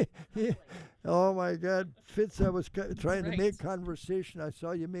 Oh my God, Fitz! I was trying to make conversation. I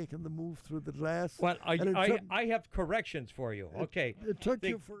saw you making the move through the glass. Well, I have corrections for you. Okay, it took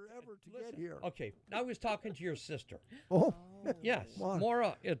you forever to get here. Okay, I was talking to your sister. Oh, yes,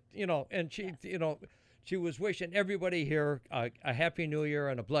 Maura. And she, she was wishing everybody here a happy New Year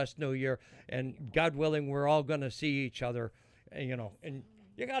and a blessed New Year, and God willing, we're all going to see each other. And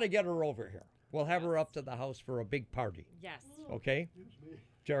you got to get her over here. We'll have her up to the house for a big party. Yes. Okay,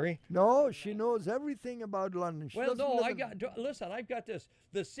 Jerry? No, she knows everything about London. Listen, I've got this.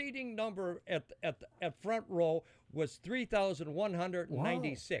 The seating number at front row was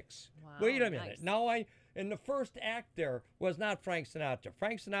 3,196. Wow. Wait a minute. Nice. Now in the first act there was not Frank Sinatra.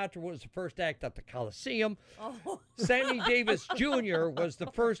 Frank Sinatra was the first act at the Coliseum. Oh. Sammy Davis Jr. was the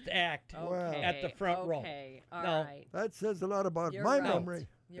first act at the front row. Okay, all right. That says a lot about You're my right. memory.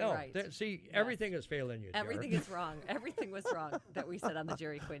 You're right. See, everything is failing you. Everything is wrong. Everything was wrong that we said on the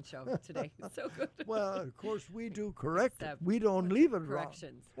Jerry Quinn show today. It's so good. Well, of course, we do correct it. We don't leave it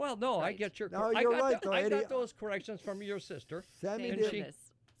corrections. wrong. Well, no, I get your No, you're right, though, I Eddie. got those corrections from your sister. Sammy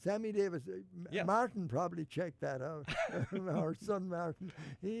Davis, Martin probably checked that out. Our son Martin,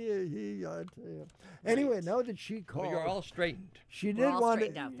 he got. Anyway, now that she called, you're all straightened. She did want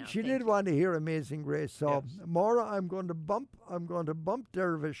to. She did want to hear "Amazing Grace." So, Maura, I'm going to bump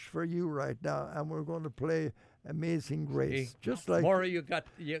Dervish for you right now, and we're going to play "Amazing Grace." See? Just like Maura, you got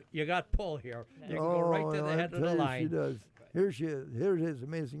pull here. You can go right to the head of the line. She does. Here she is. Here it is,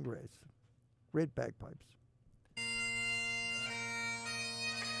 "Amazing Grace." Great bagpipes.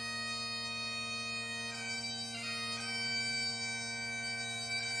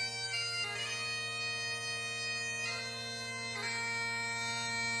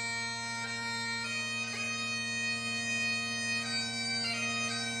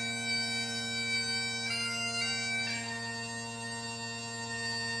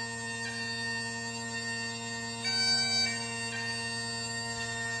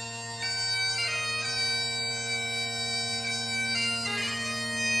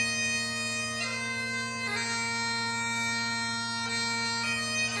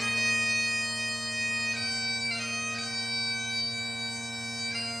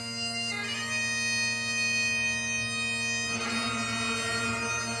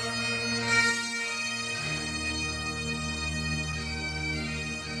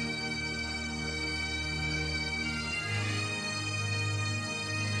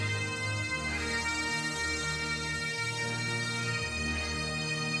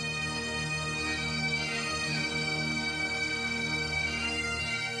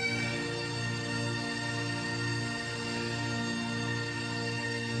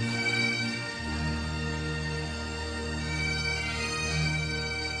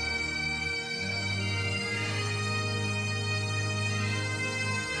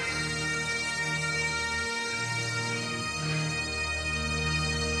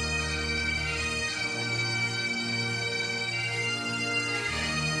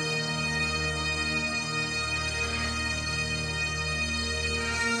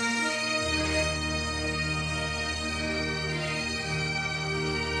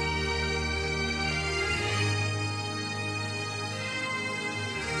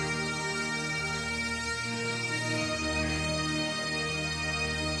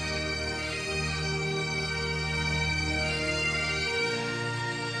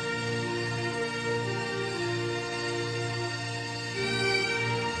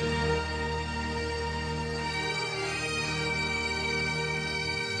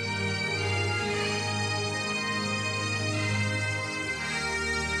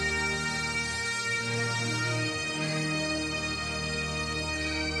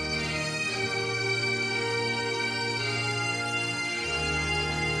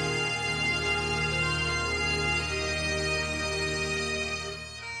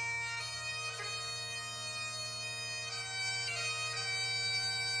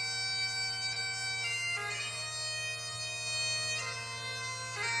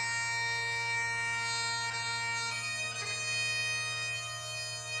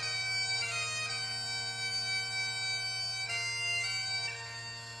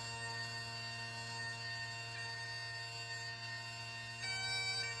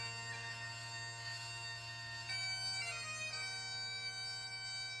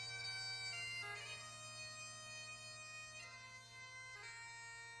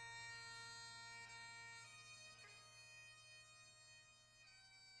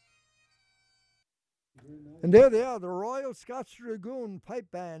 And there they are, the Royal Scots Dragoon Pipe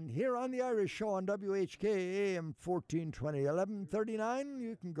Band here on the Irish Show on WHK AM 1420. 11:39.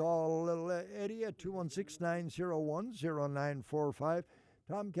 You can call little Eddie at 216-901-0945.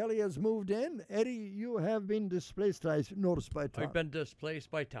 Tom Kelly has moved in. Eddie, you have been displaced, I noticed, by Tom. I've been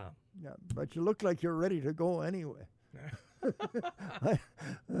displaced by Tom. Yeah, but you look like you're ready to go anyway.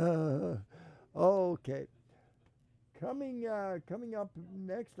 Okay. Coming up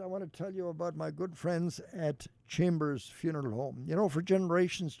next, I want to tell you about my good friends at Chambers Funeral Home. You know, for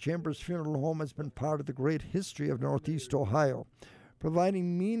generations, Chambers Funeral Home has been part of the great history of Northeast Ohio,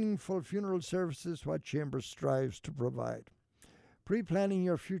 providing meaningful funeral services what Chambers strives to provide. Pre-planning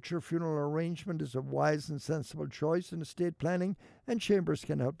your future funeral arrangement is a wise and sensible choice in estate planning, and Chambers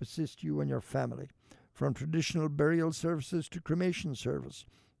can help assist you and your family. From traditional burial services to cremation service,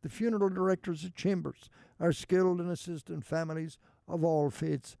 the funeral directors at Chambers are skilled in assisting families of all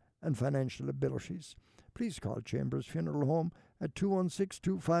faiths and financial abilities. Please call Chambers Funeral Home at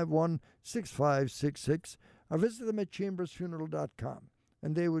 216-251-6566 or visit them at chambersfuneral.com,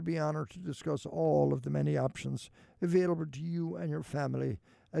 and they would be honored to discuss all of the many options available to you and your family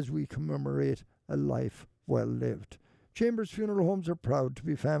as we commemorate a life well lived. Chambers Funeral Homes are proud to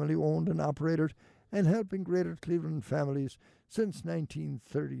be family-owned and operated and helping Greater Cleveland families since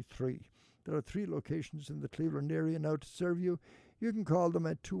 1933. There are 3 locations in the Cleveland area now to serve you. You can call them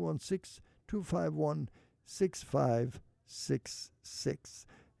at 216-251-6566.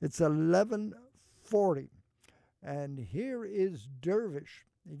 It's 11:40. And here is Dervish.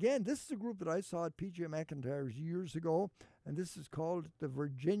 Again, this is a group that I saw at PJ McIntyre's years ago, and this is called the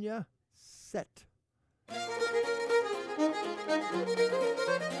Virginia Set.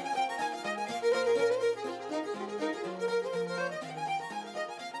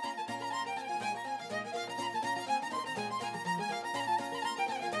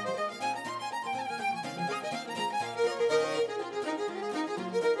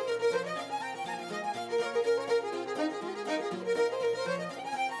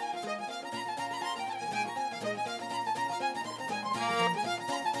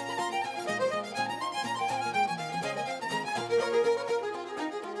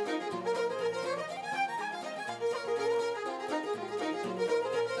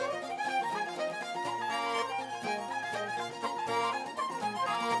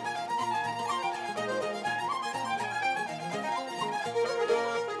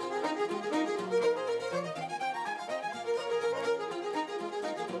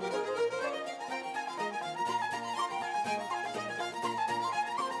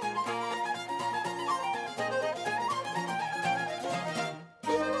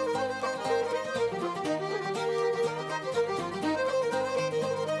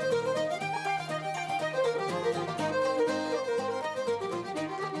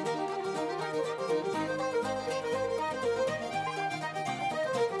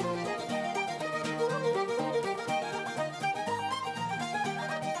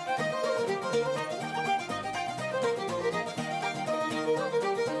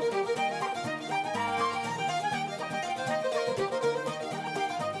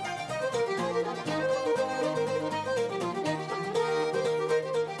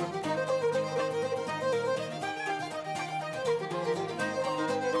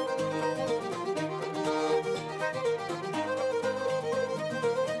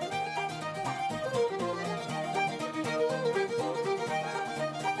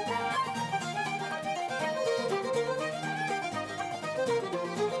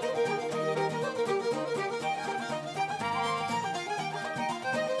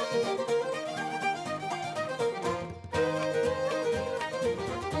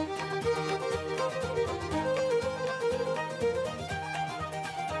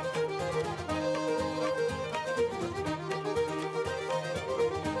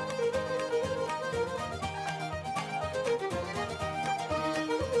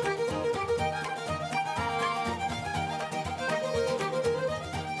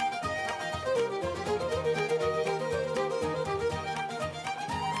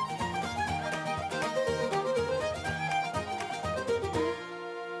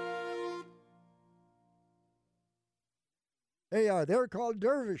 They're called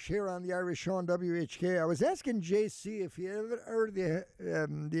Dervish here on the Irish Show on WHK. I was asking JC if he ever heard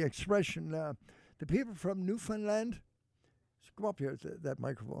the expression, the people from Newfoundland. So come up here to that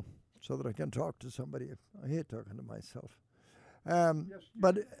microphone so that I can talk to somebody. I hate talking to myself.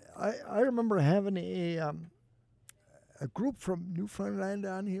 But I remember having a group from Newfoundland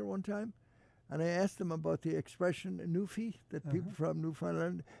on here one time, and I asked him about the expression Newfie, that people from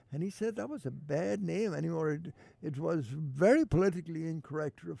Newfoundland, and he said that was a bad name anymore. It was very politically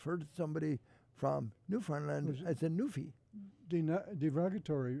incorrect to refer to somebody from Newfoundland as a Newfie.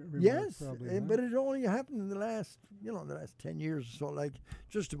 Derogatory remark, Yes, probably, huh? but it only happened in the last 10 years or so, like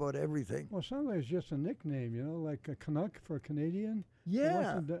just about everything. Well, sometimes it's just a nickname, like a Canuck for a Canadian. Yeah. It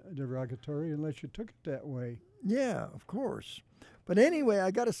wasn't derogatory unless you took it that way. Yeah, of course. But anyway,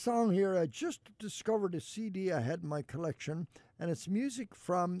 I got a song here. I just discovered a CD I had in my collection, and it's music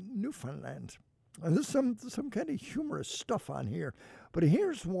from Newfoundland. And there's some kind of humorous stuff on here. But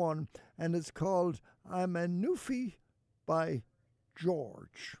here's one, and it's called I'm a Newfie by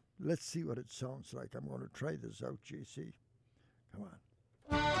George. Let's see what it sounds like. I'm going to try this out, JC. Come on.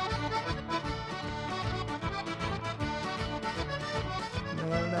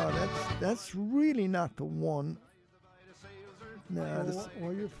 No, that's really not the one. No,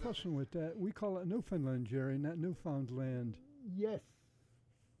 well, you're fussing with that. We call it Newfoundland, Jerry, not Newfoundland. Yes.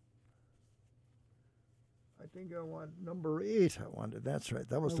 I think I want number 8. I wanted. That's right.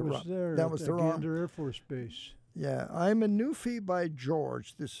 That was the wrong. That was the wrong. Gander Air Force Base. Yeah, I'm a Newfie by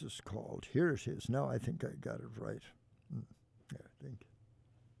George. This is called. Here it is. Now I think I got it right. Yeah, I think.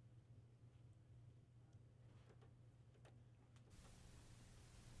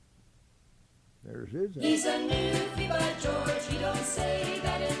 There it is. He's a Newfie by George. He don't say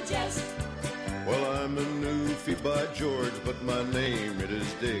that in jest. Well, I'm a Newfie by George, but my name it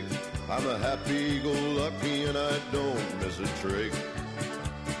is Dick. I'm a happy-go-lucky and I don't miss a trick.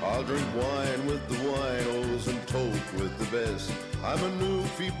 I'll drink wine with the winos and toke with the best. I'm a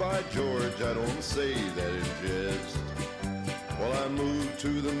Newfie by George, I don't say that in jest. Well, I moved to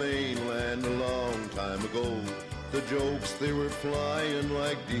the mainland a long time ago. The jokes, they were flying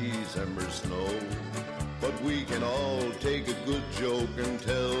like December snow. But we can all take a good joke and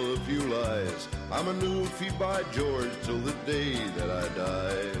tell a few lies. I'm a Newfie by George till the day that I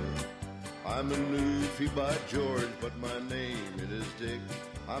die. I'm a Newfie by George, but my name it is Dick.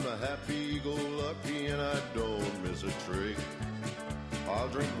 I'm a happy-go-lucky and I don't miss a trick. I'll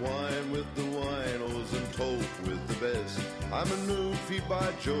drink wine with the winos and toke with the best. I'm a Newfie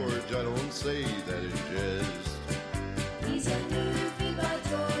by George, I don't say that in jest. He's a Newfie by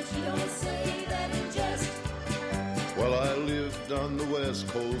George, he don't say that in jest. Well, I lived on the West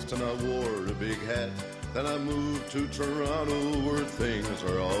Coast and I wore a big hat. Then I moved to Toronto where things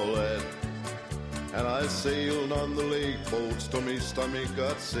are all at. And I sailed on the lake boats till me stomach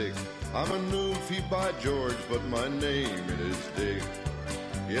got sick. I'm a Newfie by George, but my name it is Dick.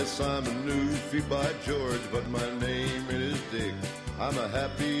 Yes, I'm a Newfie by George, but my name it is Dick. I'm a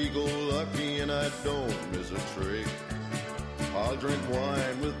happy-go-lucky and I don't miss a trick. I'll drink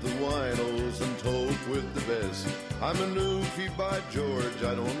wine with the winos and toke with the best. I'm a Newfie by George,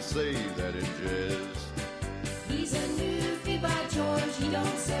 I don't say that in jest. He's a Newfie by George, he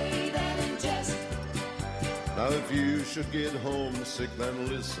don't say that in jest. Now if you should get homesick, then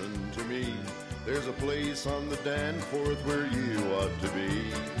listen to me. There's a place on the Danforth where you ought to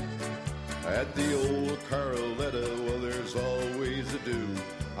be. At the old Caroletta, well, there's always a do.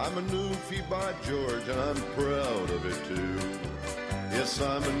 I'm a Newfie by George, and I'm proud of it too. Yes,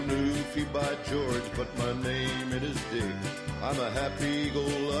 I'm a Newfie by George, but my name it is Dick. I'm a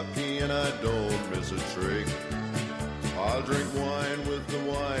happy-go-lucky, and I don't miss a trick. I'll drink wine with the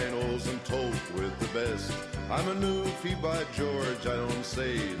winos and toke with the best. I'm a Newfie by George, I don't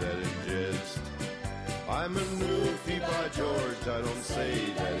say that in jest. I'm a Newfie by George, I don't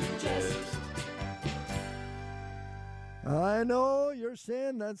say that in jest. I know you're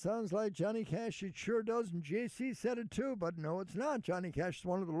saying that sounds like Johnny Cash. It sure does, and JC said it too, but no, it's not. Johnny Cash is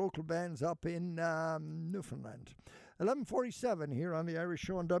one of the local bands up in Newfoundland. 11:47 here on the Irish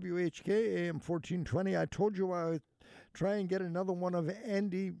Show on WHK, AM 1420. I told you I would try and get another one of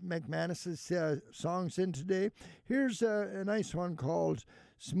Andy McManus's songs in today. Here's a nice one called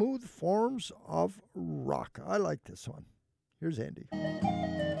Smooth Forms of Rock. I like this one. Here's Andy.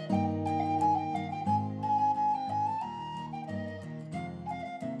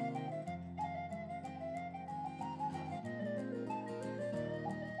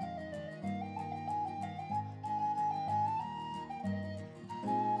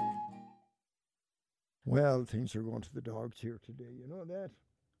 Well, things are going to the dogs here today. You know that?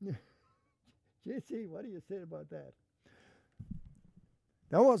 JC, what do you say about that?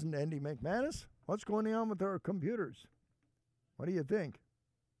 That wasn't Andy McManus. What's going on with our computers? What do you think?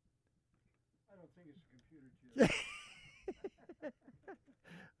 I don't think it's a computer.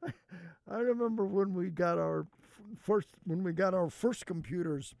 I remember when we got our first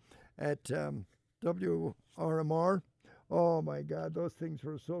computers at WRMR. Oh my God, those things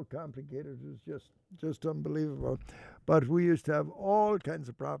were so complicated. It was just unbelievable. But we used to have all kinds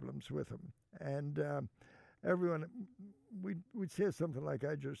of problems with them, and everyone we'd say something like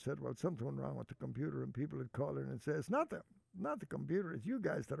I just said, well, something went wrong with the computer, and people would call in and say, it's not the computer, it's you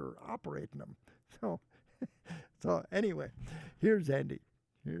guys that are operating them. So anyway, here's Andy.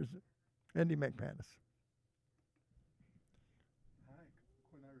 Here's Andy McManus. Hi,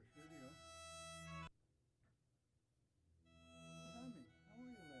 Quinn Irish Radio. Tommy, how are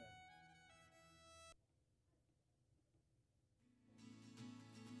you, lad?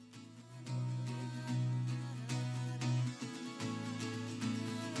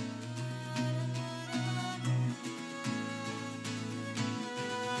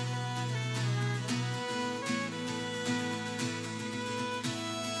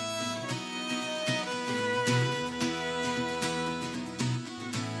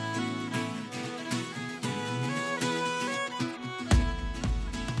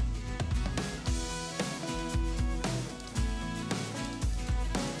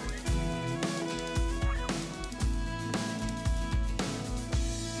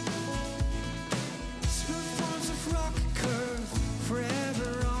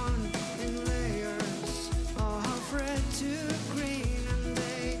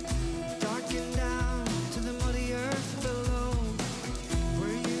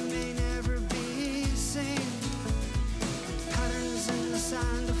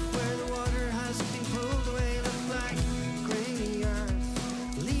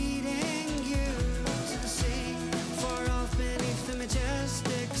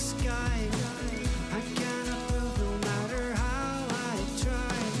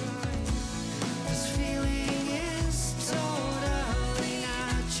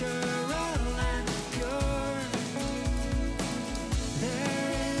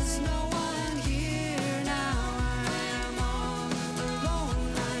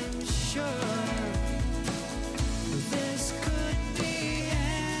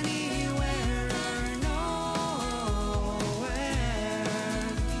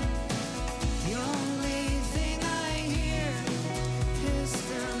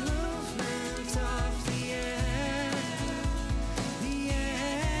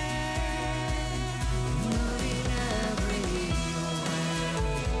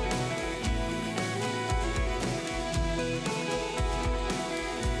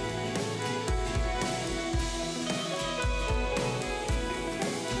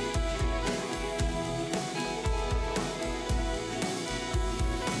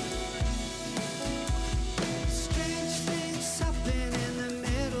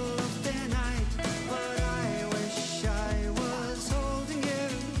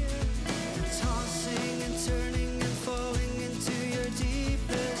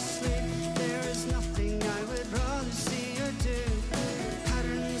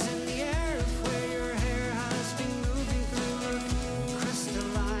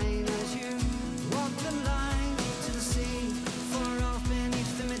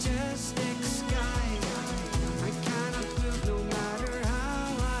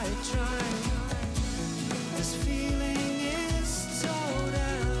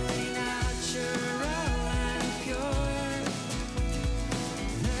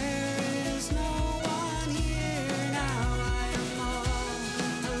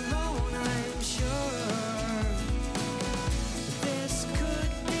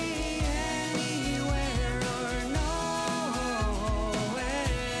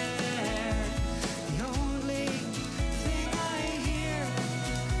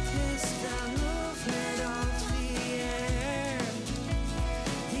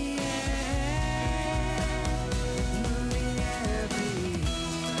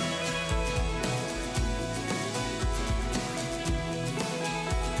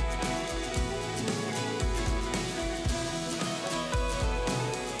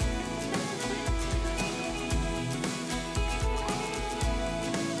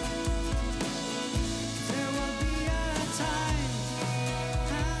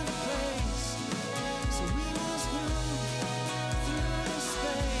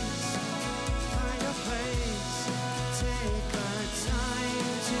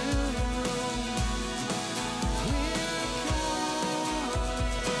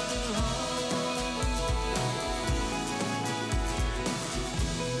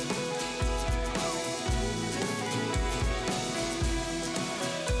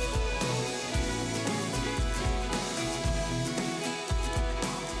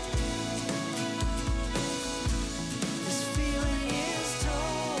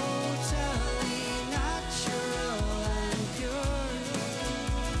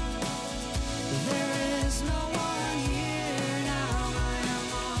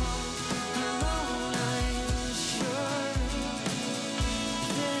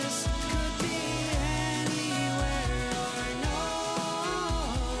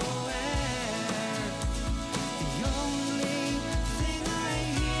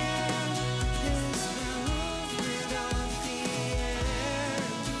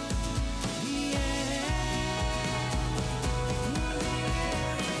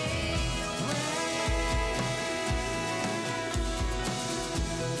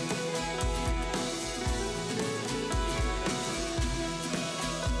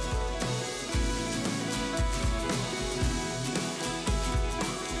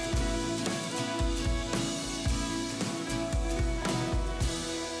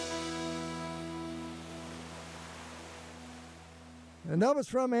 And that was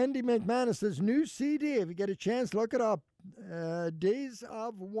from Andy McManus's new CD. If you get a chance, look it up. Days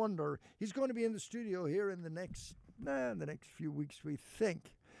of Wonder. He's going to be in the studio here in the next few weeks, we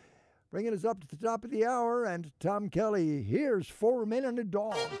think. Bringing us up to the top of the hour, and Tom Kelly. Here's 4 Men and a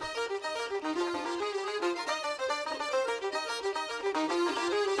Dog.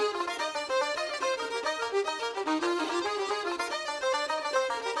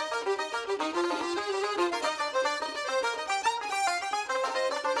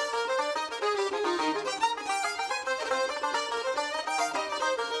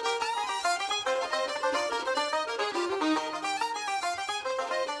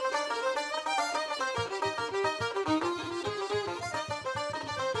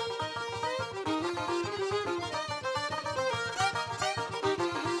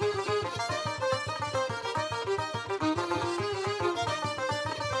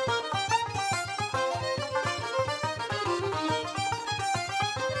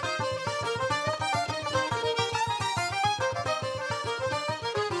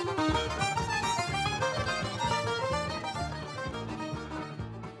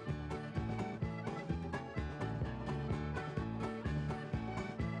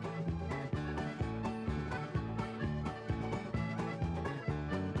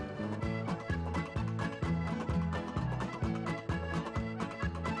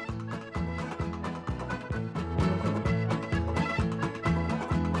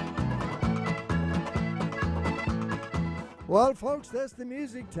 Well, folks, that's the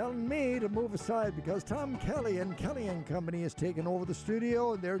music telling me to move aside because Tom Kelly and Kelly & Company has taken over the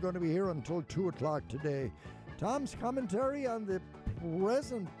studio, and they're going to be here until 2 o'clock today. Tom's commentary on the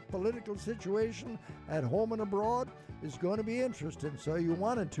present political situation at home and abroad is going to be interesting, so you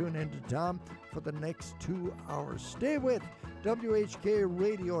want to tune into Tom for the next 2 hours. Stay with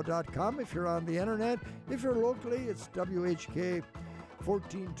WHKRadio.com if you're on the internet. If you're locally, it's WHK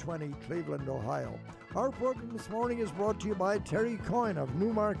 1420 Cleveland, Ohio. Our program this morning is brought to you by Terry Coyne of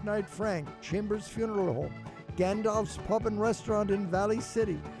Newmark Knight Frank, Chambers Funeral Home, Gandalf's Pub and Restaurant in Valley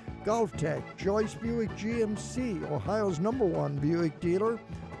City, Golf Tech, Joyce Buick GMC, Ohio's #1 Buick dealer,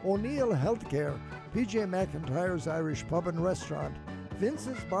 O'Neill Healthcare, PJ McIntyre's Irish Pub and Restaurant,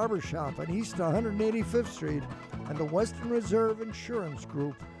 Vince's Barbershop on East 185th Street, and the Western Reserve Insurance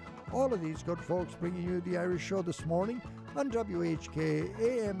Group. All of these good folks bringing you the Irish Show this morning on WHK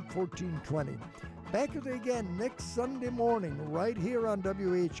AM 1420. Back at it again next Sunday morning right here on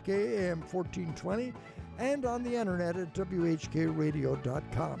WHK AM 1420 and on the internet at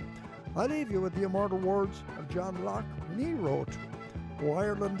WHKRadio.com. I leave you with the immortal words of John Locke when he wrote, "Oh,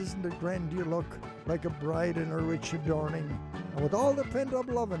 Ireland, isn't it grand you look, like a bride in her rich adorning? And with all the pent-up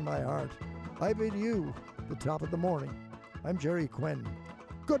love in my heart, I bid you the top of the morning." I'm Jerry Quinn.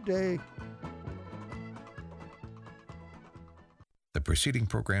 Good day. The preceding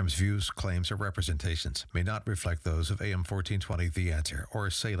program's views, claims, or representations may not reflect those of AM 1420 The Answer or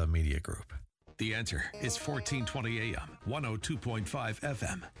Salem Media Group. The Answer is 1420 AM, 102.5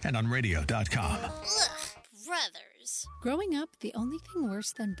 FM, and on radio.com. Ugh, brothers. Growing up, the only thing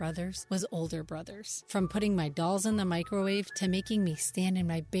worse than brothers was older brothers. From putting my dolls in the microwave to making me stand in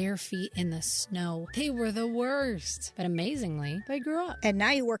my bare feet in the snow. They were the worst. But amazingly, they grew up. And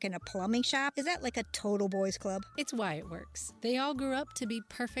now you work in a plumbing shop? Is that like a total boys club? It's why it works. They all grew up to be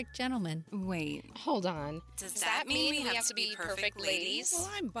perfect gentlemen. Wait, hold on. Does that mean we have to be perfect ladies?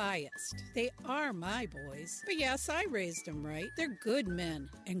 Well, I'm biased. They are my boys. But yes, I raised them right. They're good men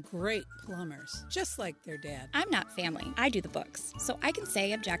and great plumbers, just like their dad. I'm not family. I do the books. So I can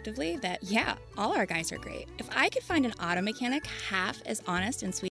say objectively that, yeah, all our guys are great. If I could find an auto mechanic half as honest and sweet